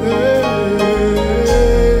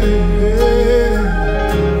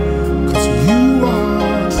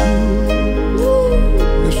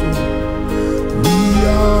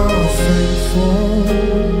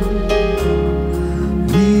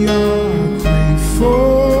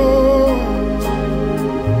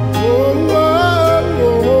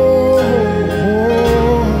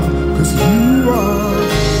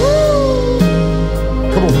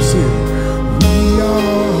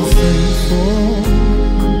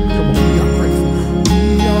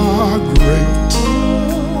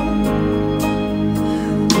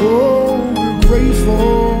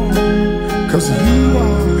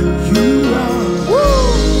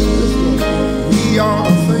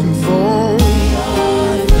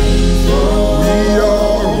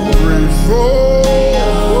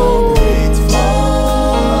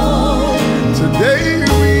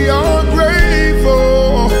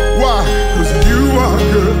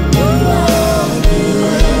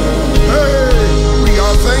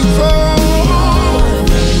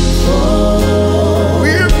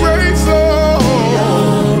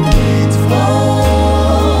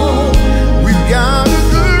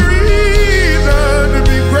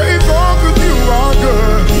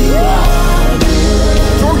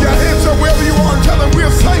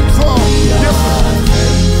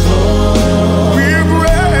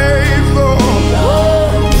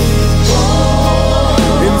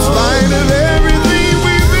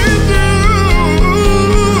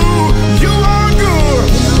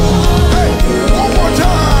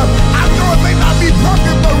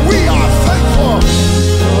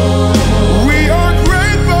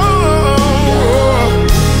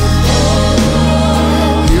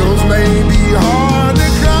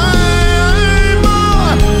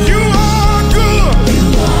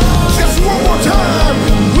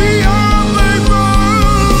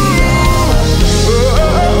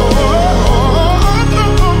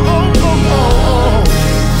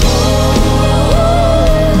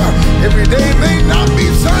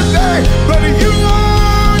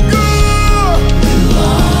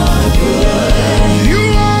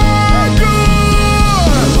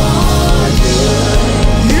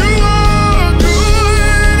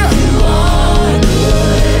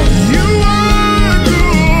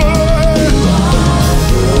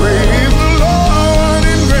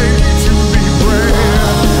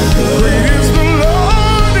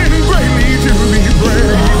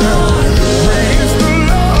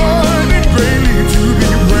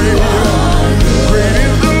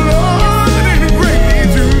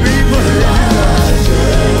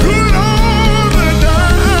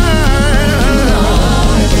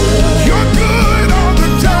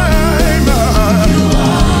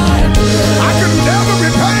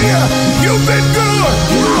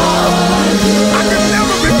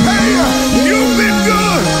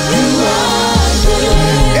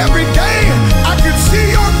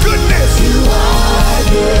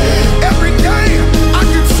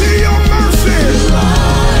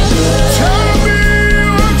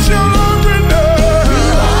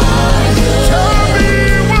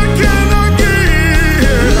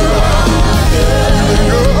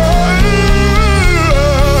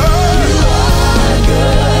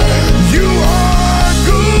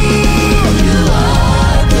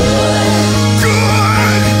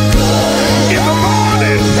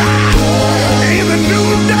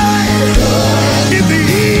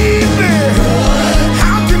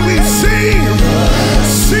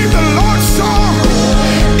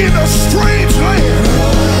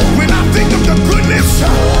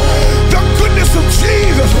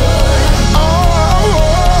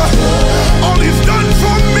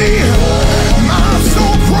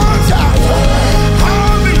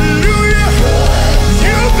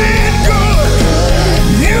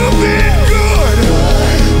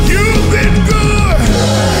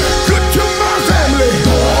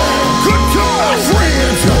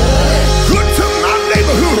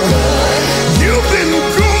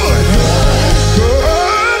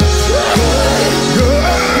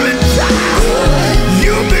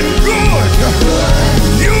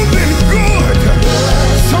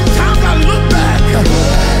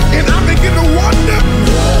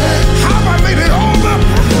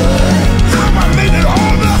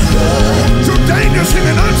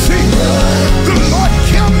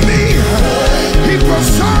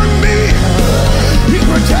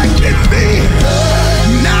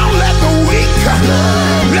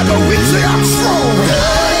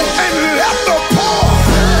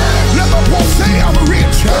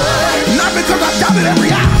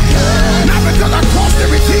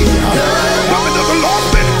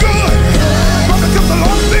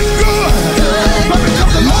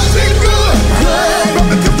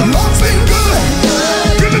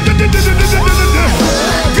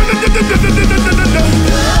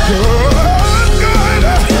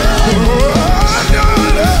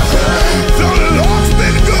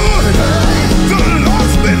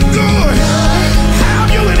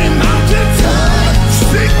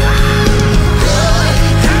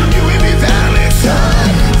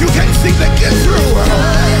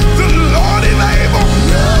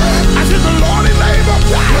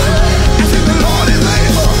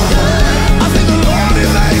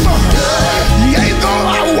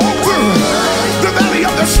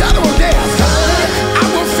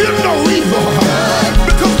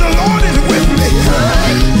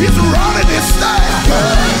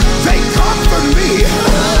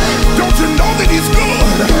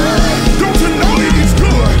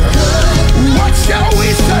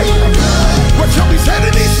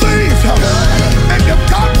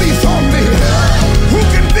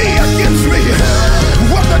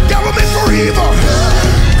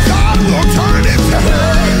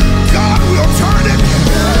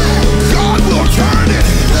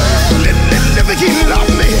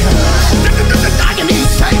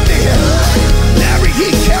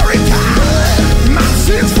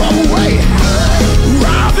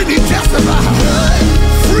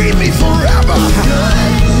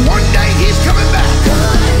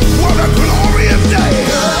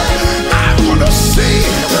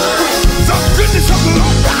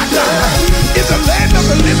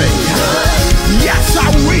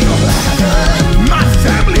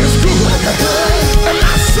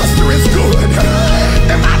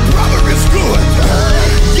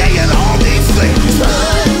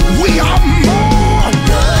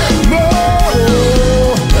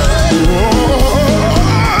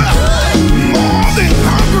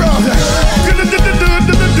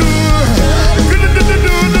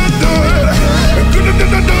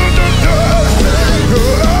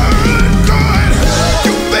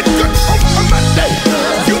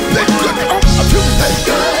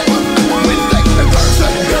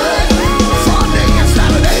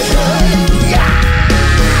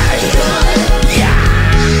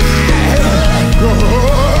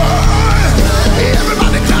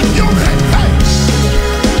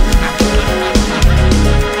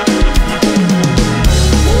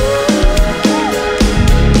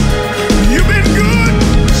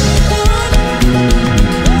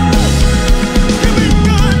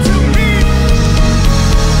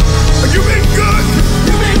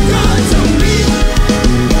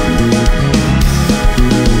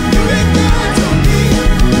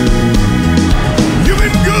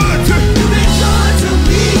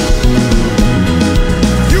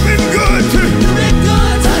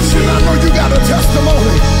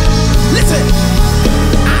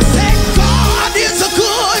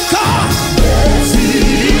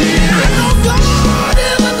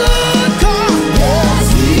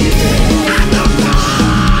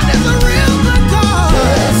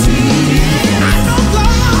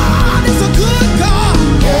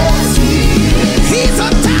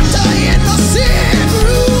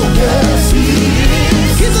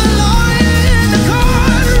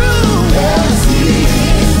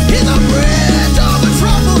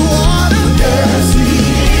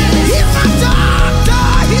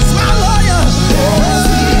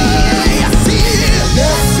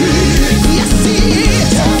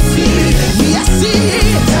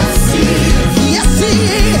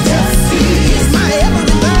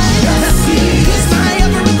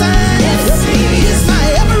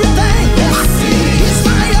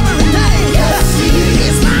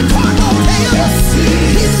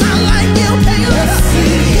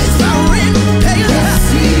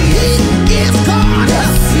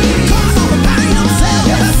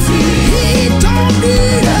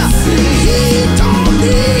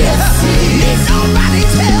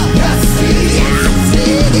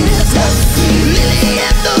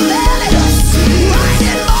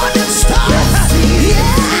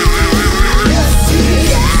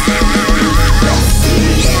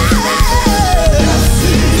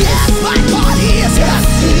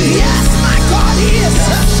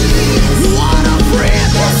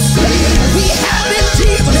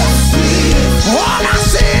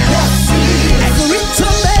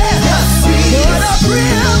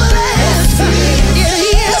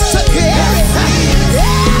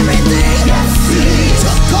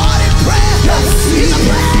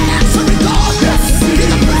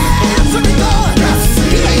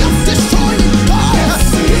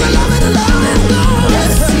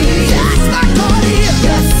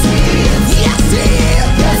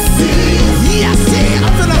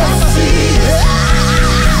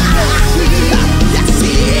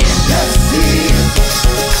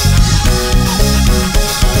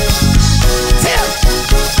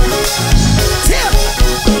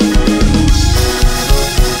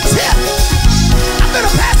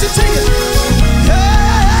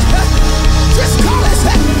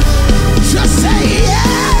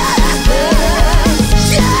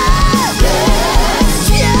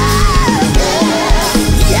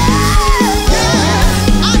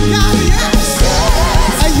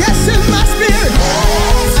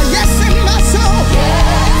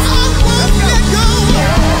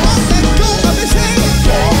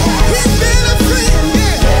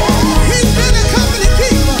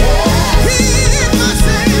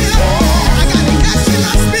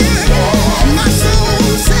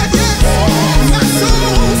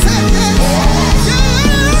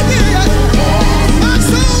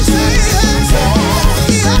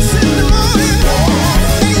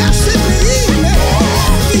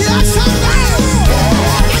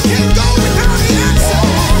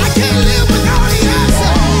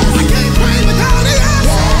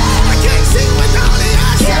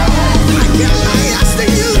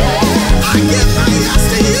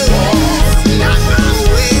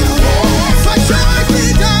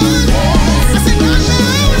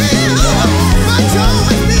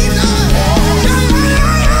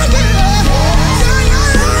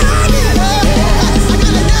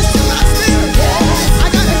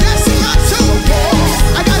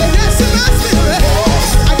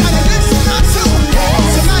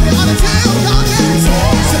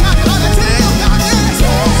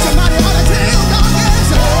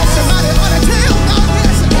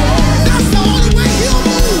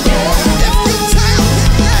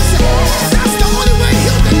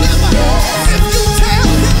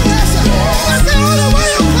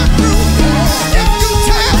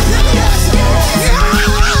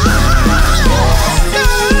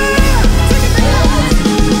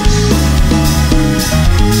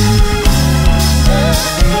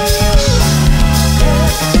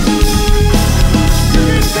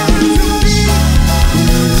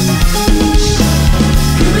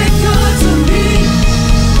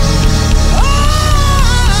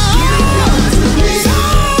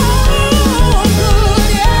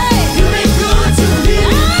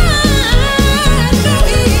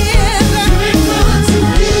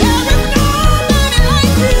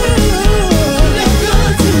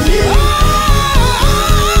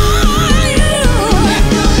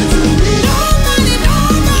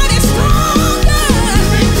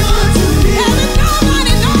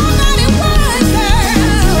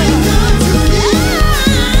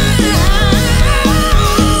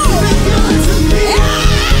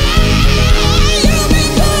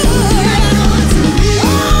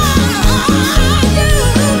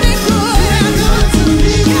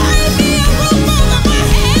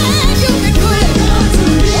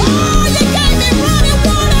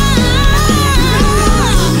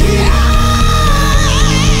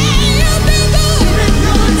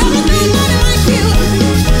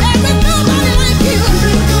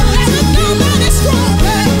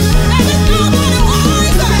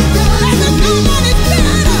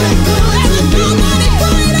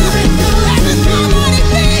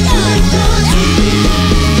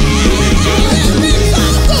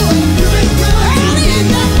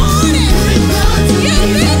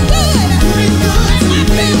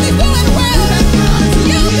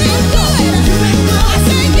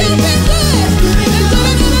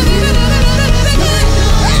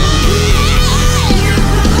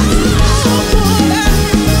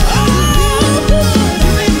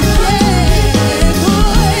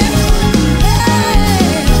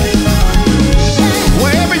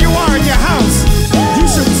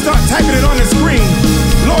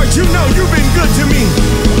 you know you've been good to me.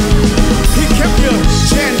 He kept you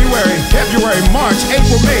January, February, March,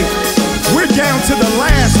 April, May. We're down to the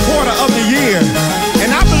last quarter of the year.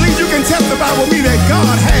 And I believe you can testify with me that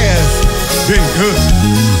God has been good.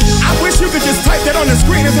 I wish you could just type that on the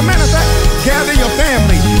screen. As a matter of fact, gather your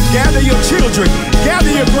family, gather your children,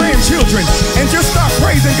 gather your grandchildren, and just start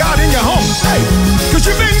praising God in your home. Hey, because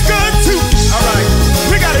you've been good too. All right,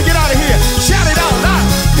 we got to get out of here. Shout it out loud.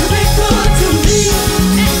 You've been good to me.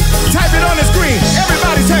 Type it on the screen.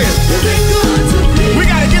 Everybody say it. You've been good to me. We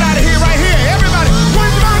got to get out of here right here. Everybody,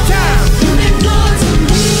 one more time. You've been good to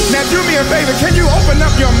me. Now do me a favor. Can you open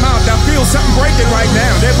up your mouth? I feel something breaking right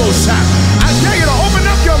now. They're both shot. I tell you to open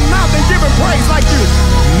up your mouth and give him praise like you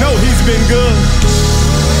know he's been good.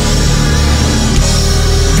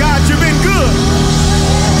 God, you've been good.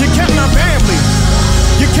 You kept my family.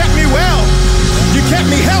 You kept me well. You kept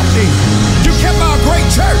me healthy. You kept our great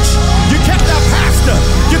church. You kept our pastor.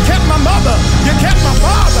 You kept my mother. You kept my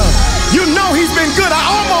father. You know he's been good. I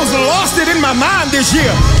almost lost it in my mind this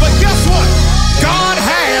year. But guess what? God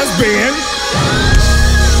has been.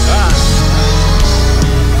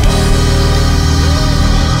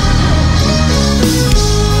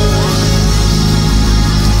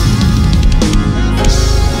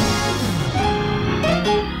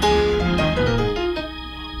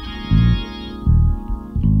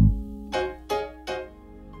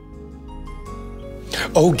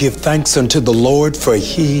 Oh, give thanks unto the Lord, for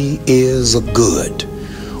he is good.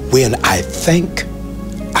 When I think,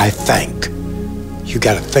 I thank. You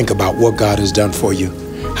got to think about what God has done for you,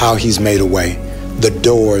 how he's made a way, the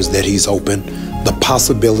doors that he's opened, the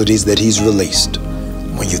possibilities that he's released.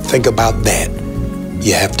 When you think about that,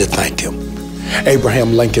 you have to thank him.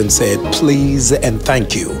 Abraham Lincoln said, please and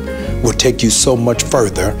thank you will take you so much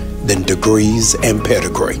further than degrees and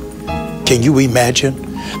pedigree. Can you imagine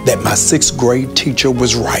that my 6th grade teacher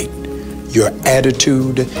was right? Your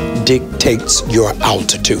attitude dictates your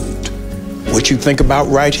altitude. What you think about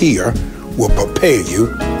right here will prepare you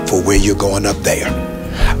for where you're going up there.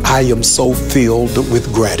 I am so filled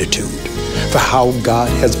with gratitude for how God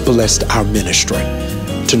has blessed our ministry.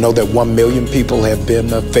 To know that 1 million people have been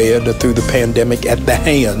fed through the pandemic at the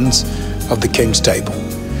hands of the King's Table.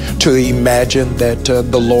 To imagine that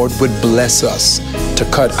the Lord would bless us to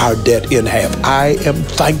cut our debt in half. I am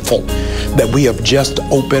thankful that we have just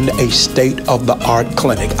opened a state-of-the-art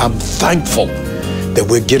clinic. I'm thankful that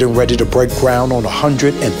we're getting ready to break ground on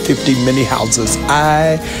 150 mini houses.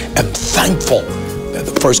 I am thankful that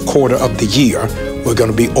the first quarter of the year, we're going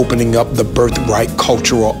to be opening up the Birthright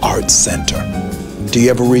Cultural Arts Center. Do you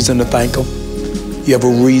have a reason to thank him? You have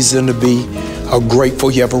a reason to be grateful.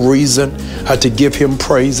 You have a reason to give him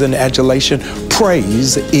praise and adulation.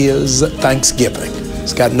 Praise is thanksgiving.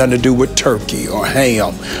 It's got nothing to do with turkey or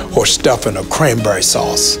ham or stuffing or cranberry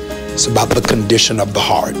sauce. It's about the condition of the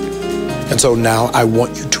heart. And so now I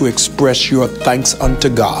want you to express your thanks unto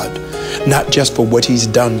God, not just for what he's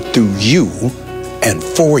done through you and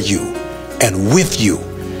for you and with you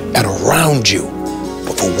and around you,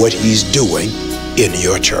 but for what he's doing in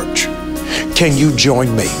your church. Can you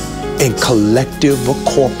join me in collective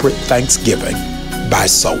corporate thanksgiving by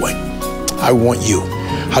sowing? I want you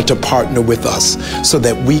to partner with us so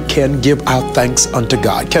that we can give our thanks unto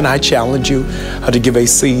God. Can I challenge you to give a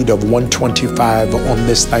seed of $125 on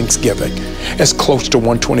this Thanksgiving? As close to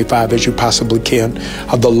 $125 as you possibly can.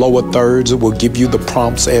 The lower thirds will give you the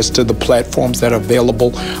prompts as to the platforms that are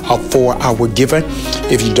available for our giving.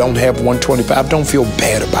 If you don't have $125, don't feel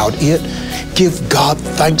bad about it. Give God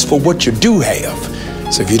thanks for what you do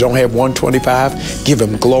have. So if you don't have $125, give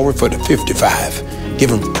him glory for the $55. Give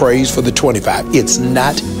him praise for the $25. It's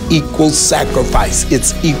not equal sacrifice.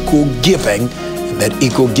 It's equal giving. And that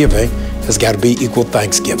equal giving has got to be equal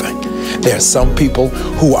thanksgiving. There are some people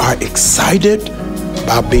who are excited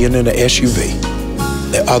about being in an SUV.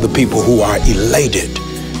 There are other people who are elated.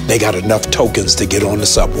 They got enough tokens to get on the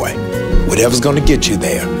subway. Whatever's going to get you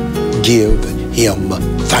there, give him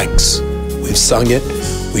thanks. We've sung it.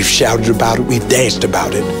 We've shouted about it. We've danced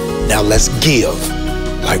about it. Now let's give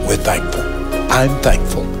like we're thankful. I'm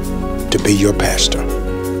thankful to be your pastor,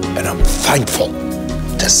 and I'm thankful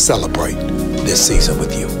to celebrate this season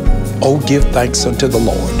with you. Oh, give thanks unto the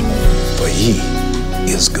Lord, for he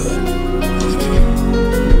is good.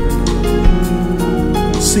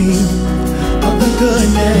 Sing of the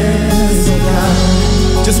goodness of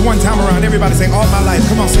God. Just one time around, everybody say, all my life.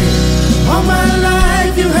 Come on, sing. All my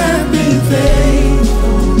life you have been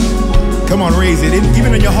faithful. Come on, raise it.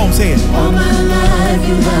 Even in your home, say it. All my life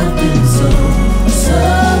you have been so good.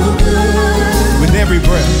 With every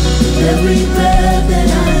breath. Every breath that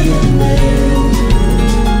I am able,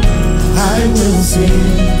 I will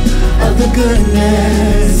sing the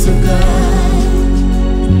goodness of God.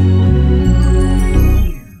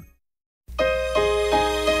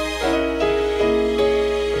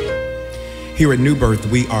 Here at New Birth,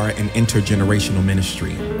 we are an intergenerational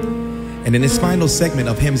ministry. And in this final segment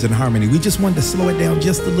of Hymns in Harmony, we just wanted to slow it down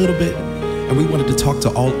just a little bit. And we wanted to talk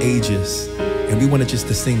to all ages. And we wanted just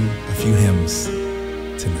to sing a few hymns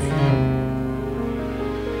tonight.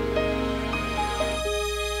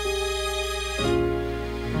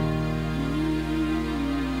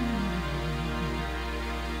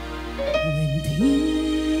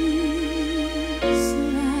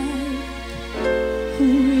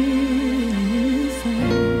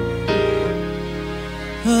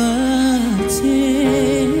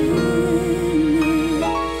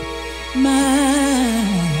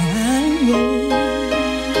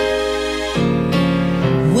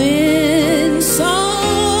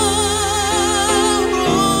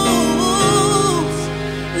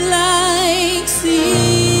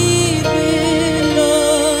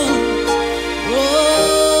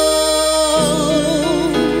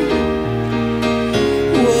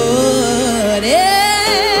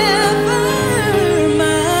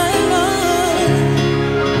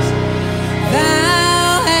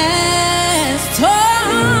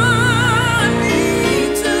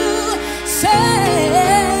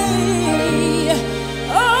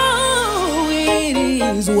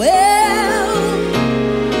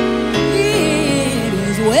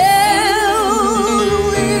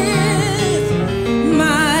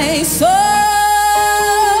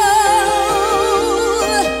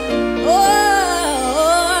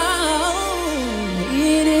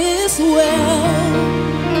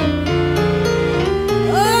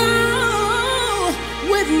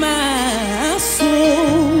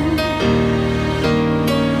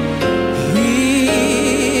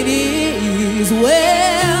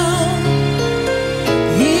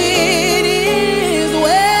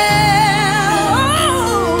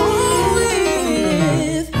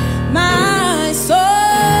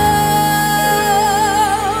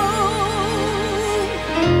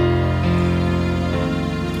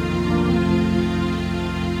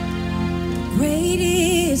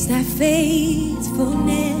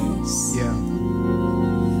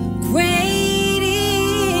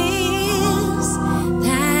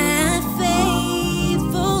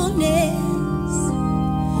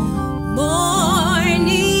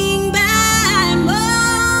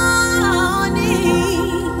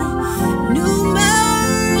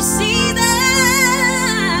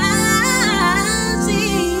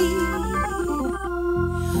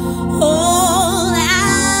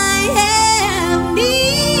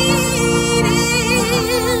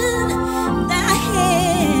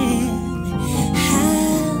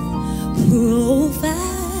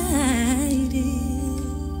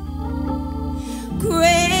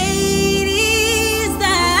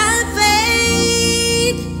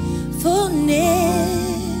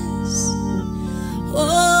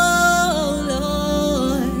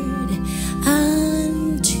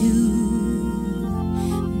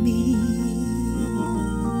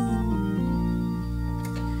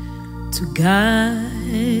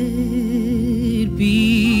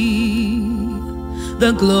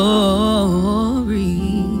 The glory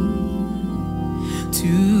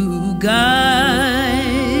to God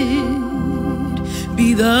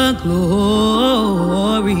be the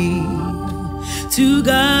glory to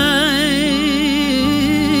God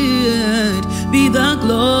be the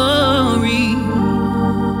glory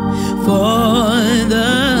for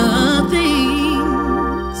the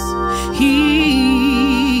things He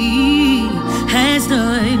has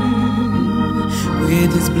done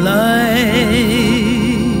with His blood.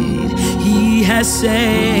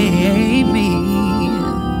 Save me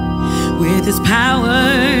with His power.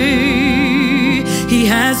 He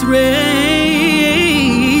has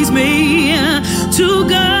raised me to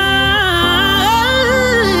God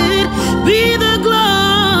be the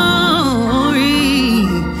glory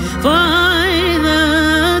for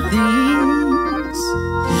the things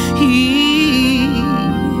He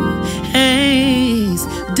has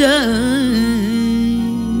done.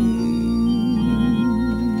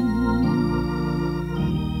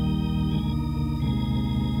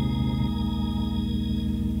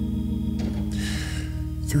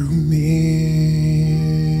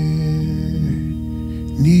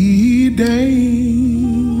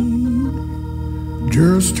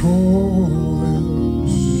 Just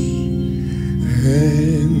toils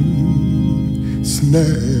and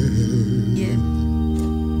snares. Yeah.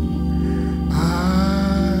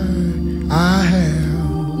 I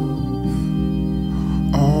have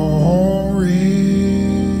already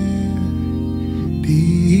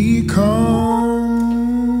come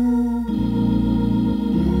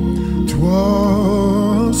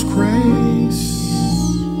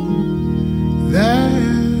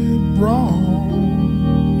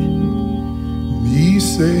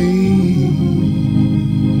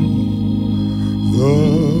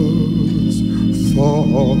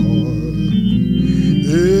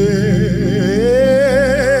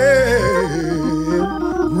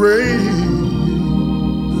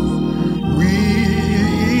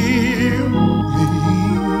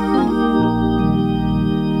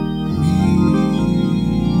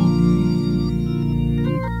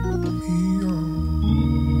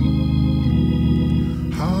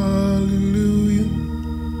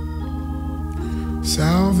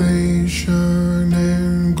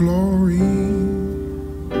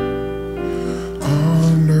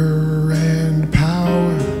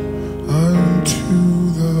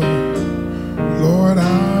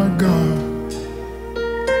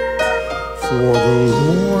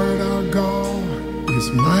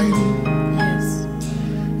mighty.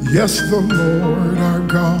 Yes, the Lord our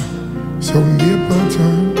God, so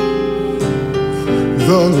omnipotent.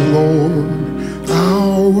 The Lord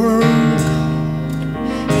our God,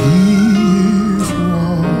 He is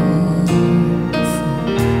wonderful.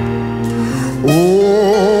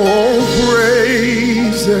 Oh,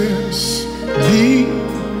 praises be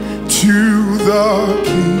to the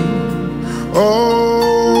King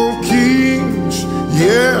of Kings.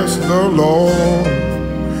 Yes, the Lord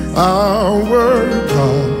our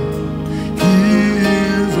God.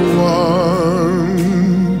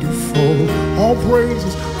 All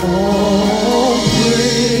praises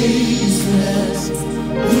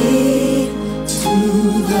be to the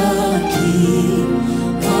King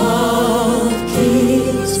of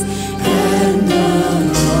Kings and the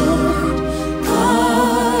Lord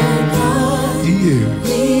our God. He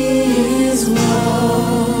is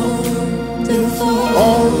wonderful.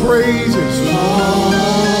 All praises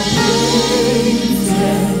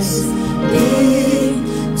be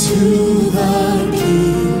to the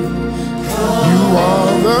King. You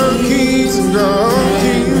are the King of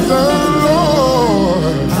Kings, the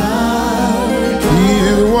Lord. He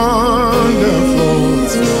is wonderful.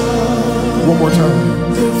 One more time.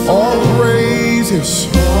 All praises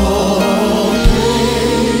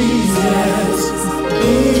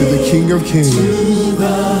to the King of Kings.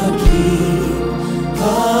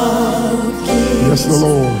 Yes, the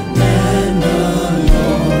Lord.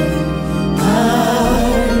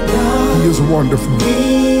 He is wonderful.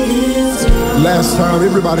 Last time,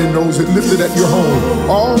 everybody knows it. Lift it at your home.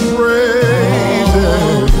 All praises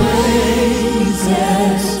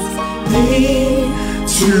be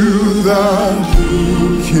to the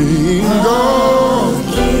King of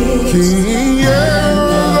Kings. Yeah,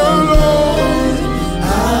 the Lord.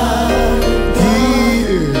 He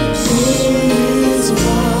is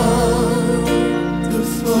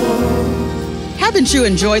wonderful. Haven't you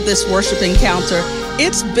enjoyed this worship encounter?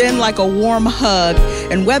 It's been like a warm hug,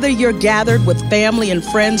 and whether you're gathered with family and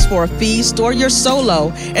friends for a feast or you're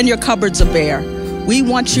solo and your cupboards are bare, we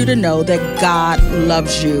want you to know that God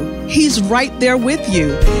loves you. He's right there with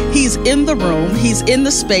you. He's in the room. He's in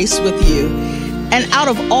the space with you. And out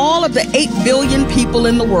of all of the 8 billion people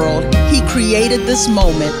in the world, He created this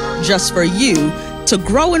moment just for you to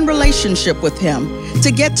grow in relationship with Him, to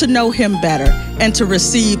get to know Him better, and to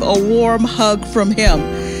receive a warm hug from Him.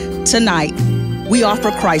 Tonight, we offer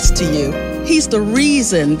Christ to you. He's the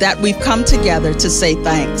reason that we've come together to say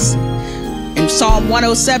thanks. In Psalm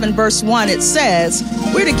 107, verse 1, it says,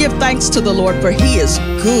 we're to give thanks to the Lord, for He is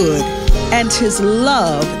good, and His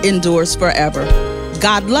love endures forever.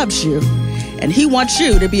 God loves you, and He wants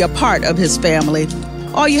you to be a part of His family.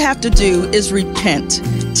 All you have to do is repent.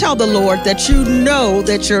 Tell the Lord that you know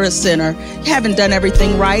that you're a sinner. You haven't done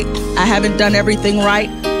everything right. I haven't done everything right.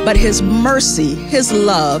 But His mercy, His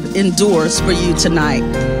love endures for you tonight.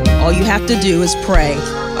 All you have to do is pray.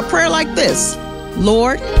 A prayer like this: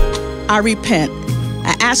 Lord, I repent.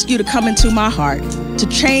 I ask you to come into my heart, to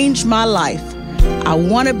change my life. I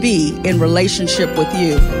want to be in relationship with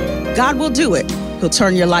you. God will do it. He'll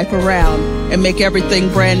turn your life around and make everything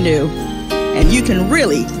brand new. And you can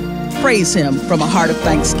really praise Him from a heart of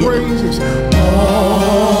thanksgiving.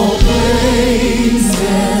 All praises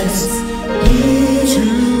be to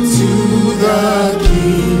the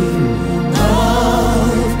King of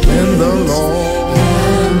Kings and the Lord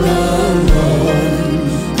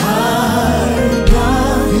our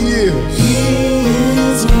God. He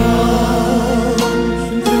is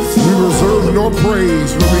wonderful. We reserve no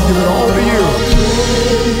praise when we give it all to you.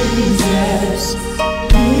 Praises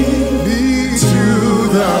be to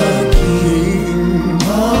the King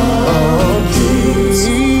of Kings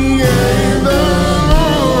and the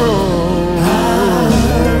Lord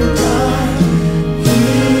our God. He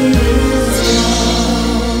is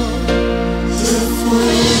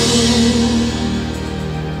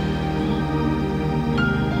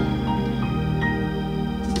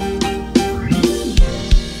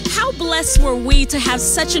How blessed were we to have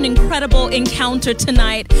such an incredible encounter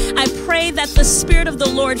tonight. I pray that the Spirit of the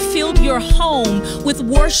Lord filled your home with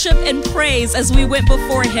worship and praise as we went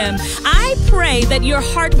before Him. I pray that your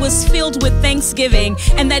heart was filled with thanksgiving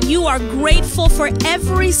and that you are grateful for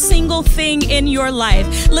every single thing in your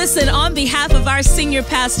life. Listen, on behalf of our senior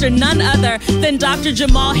pastor, none other than Dr.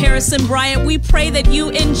 Jamal Bryant, we pray that you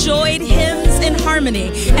enjoyed hymns in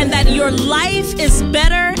harmony and that your life is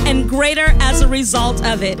better and greater as a result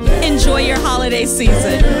of it. Enjoy your holiday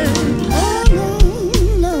season.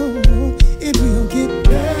 It will get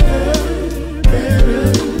better,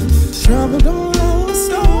 better. Trouble don't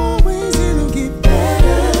last always, it'll get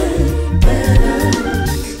better, better.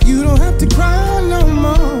 You don't have to cry no more.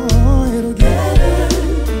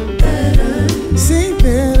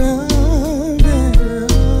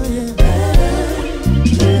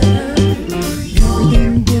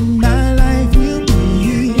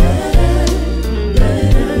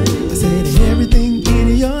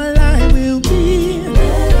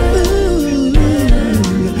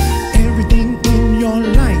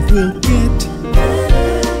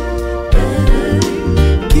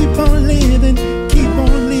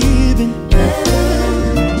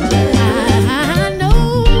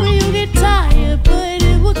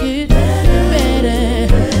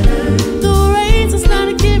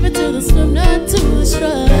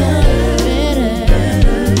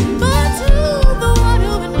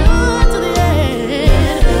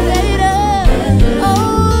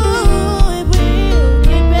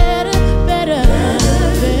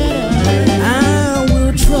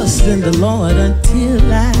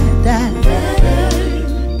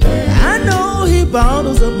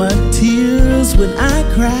 bottles of my tears when I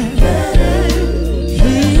cry.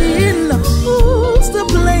 He knows the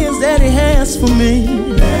plans that he has for me.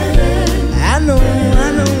 I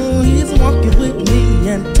know he's walking with me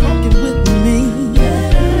and talking with me.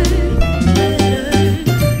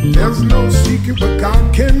 There's no secret what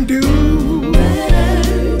God can do.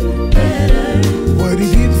 What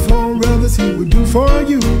he did for others, he would do for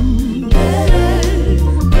you.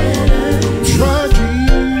 Try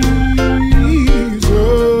Jesus,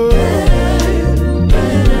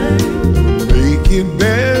 make it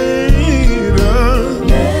better.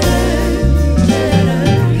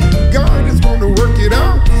 God is gonna work it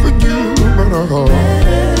out for you, but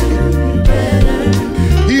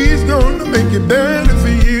he's gonna make it better.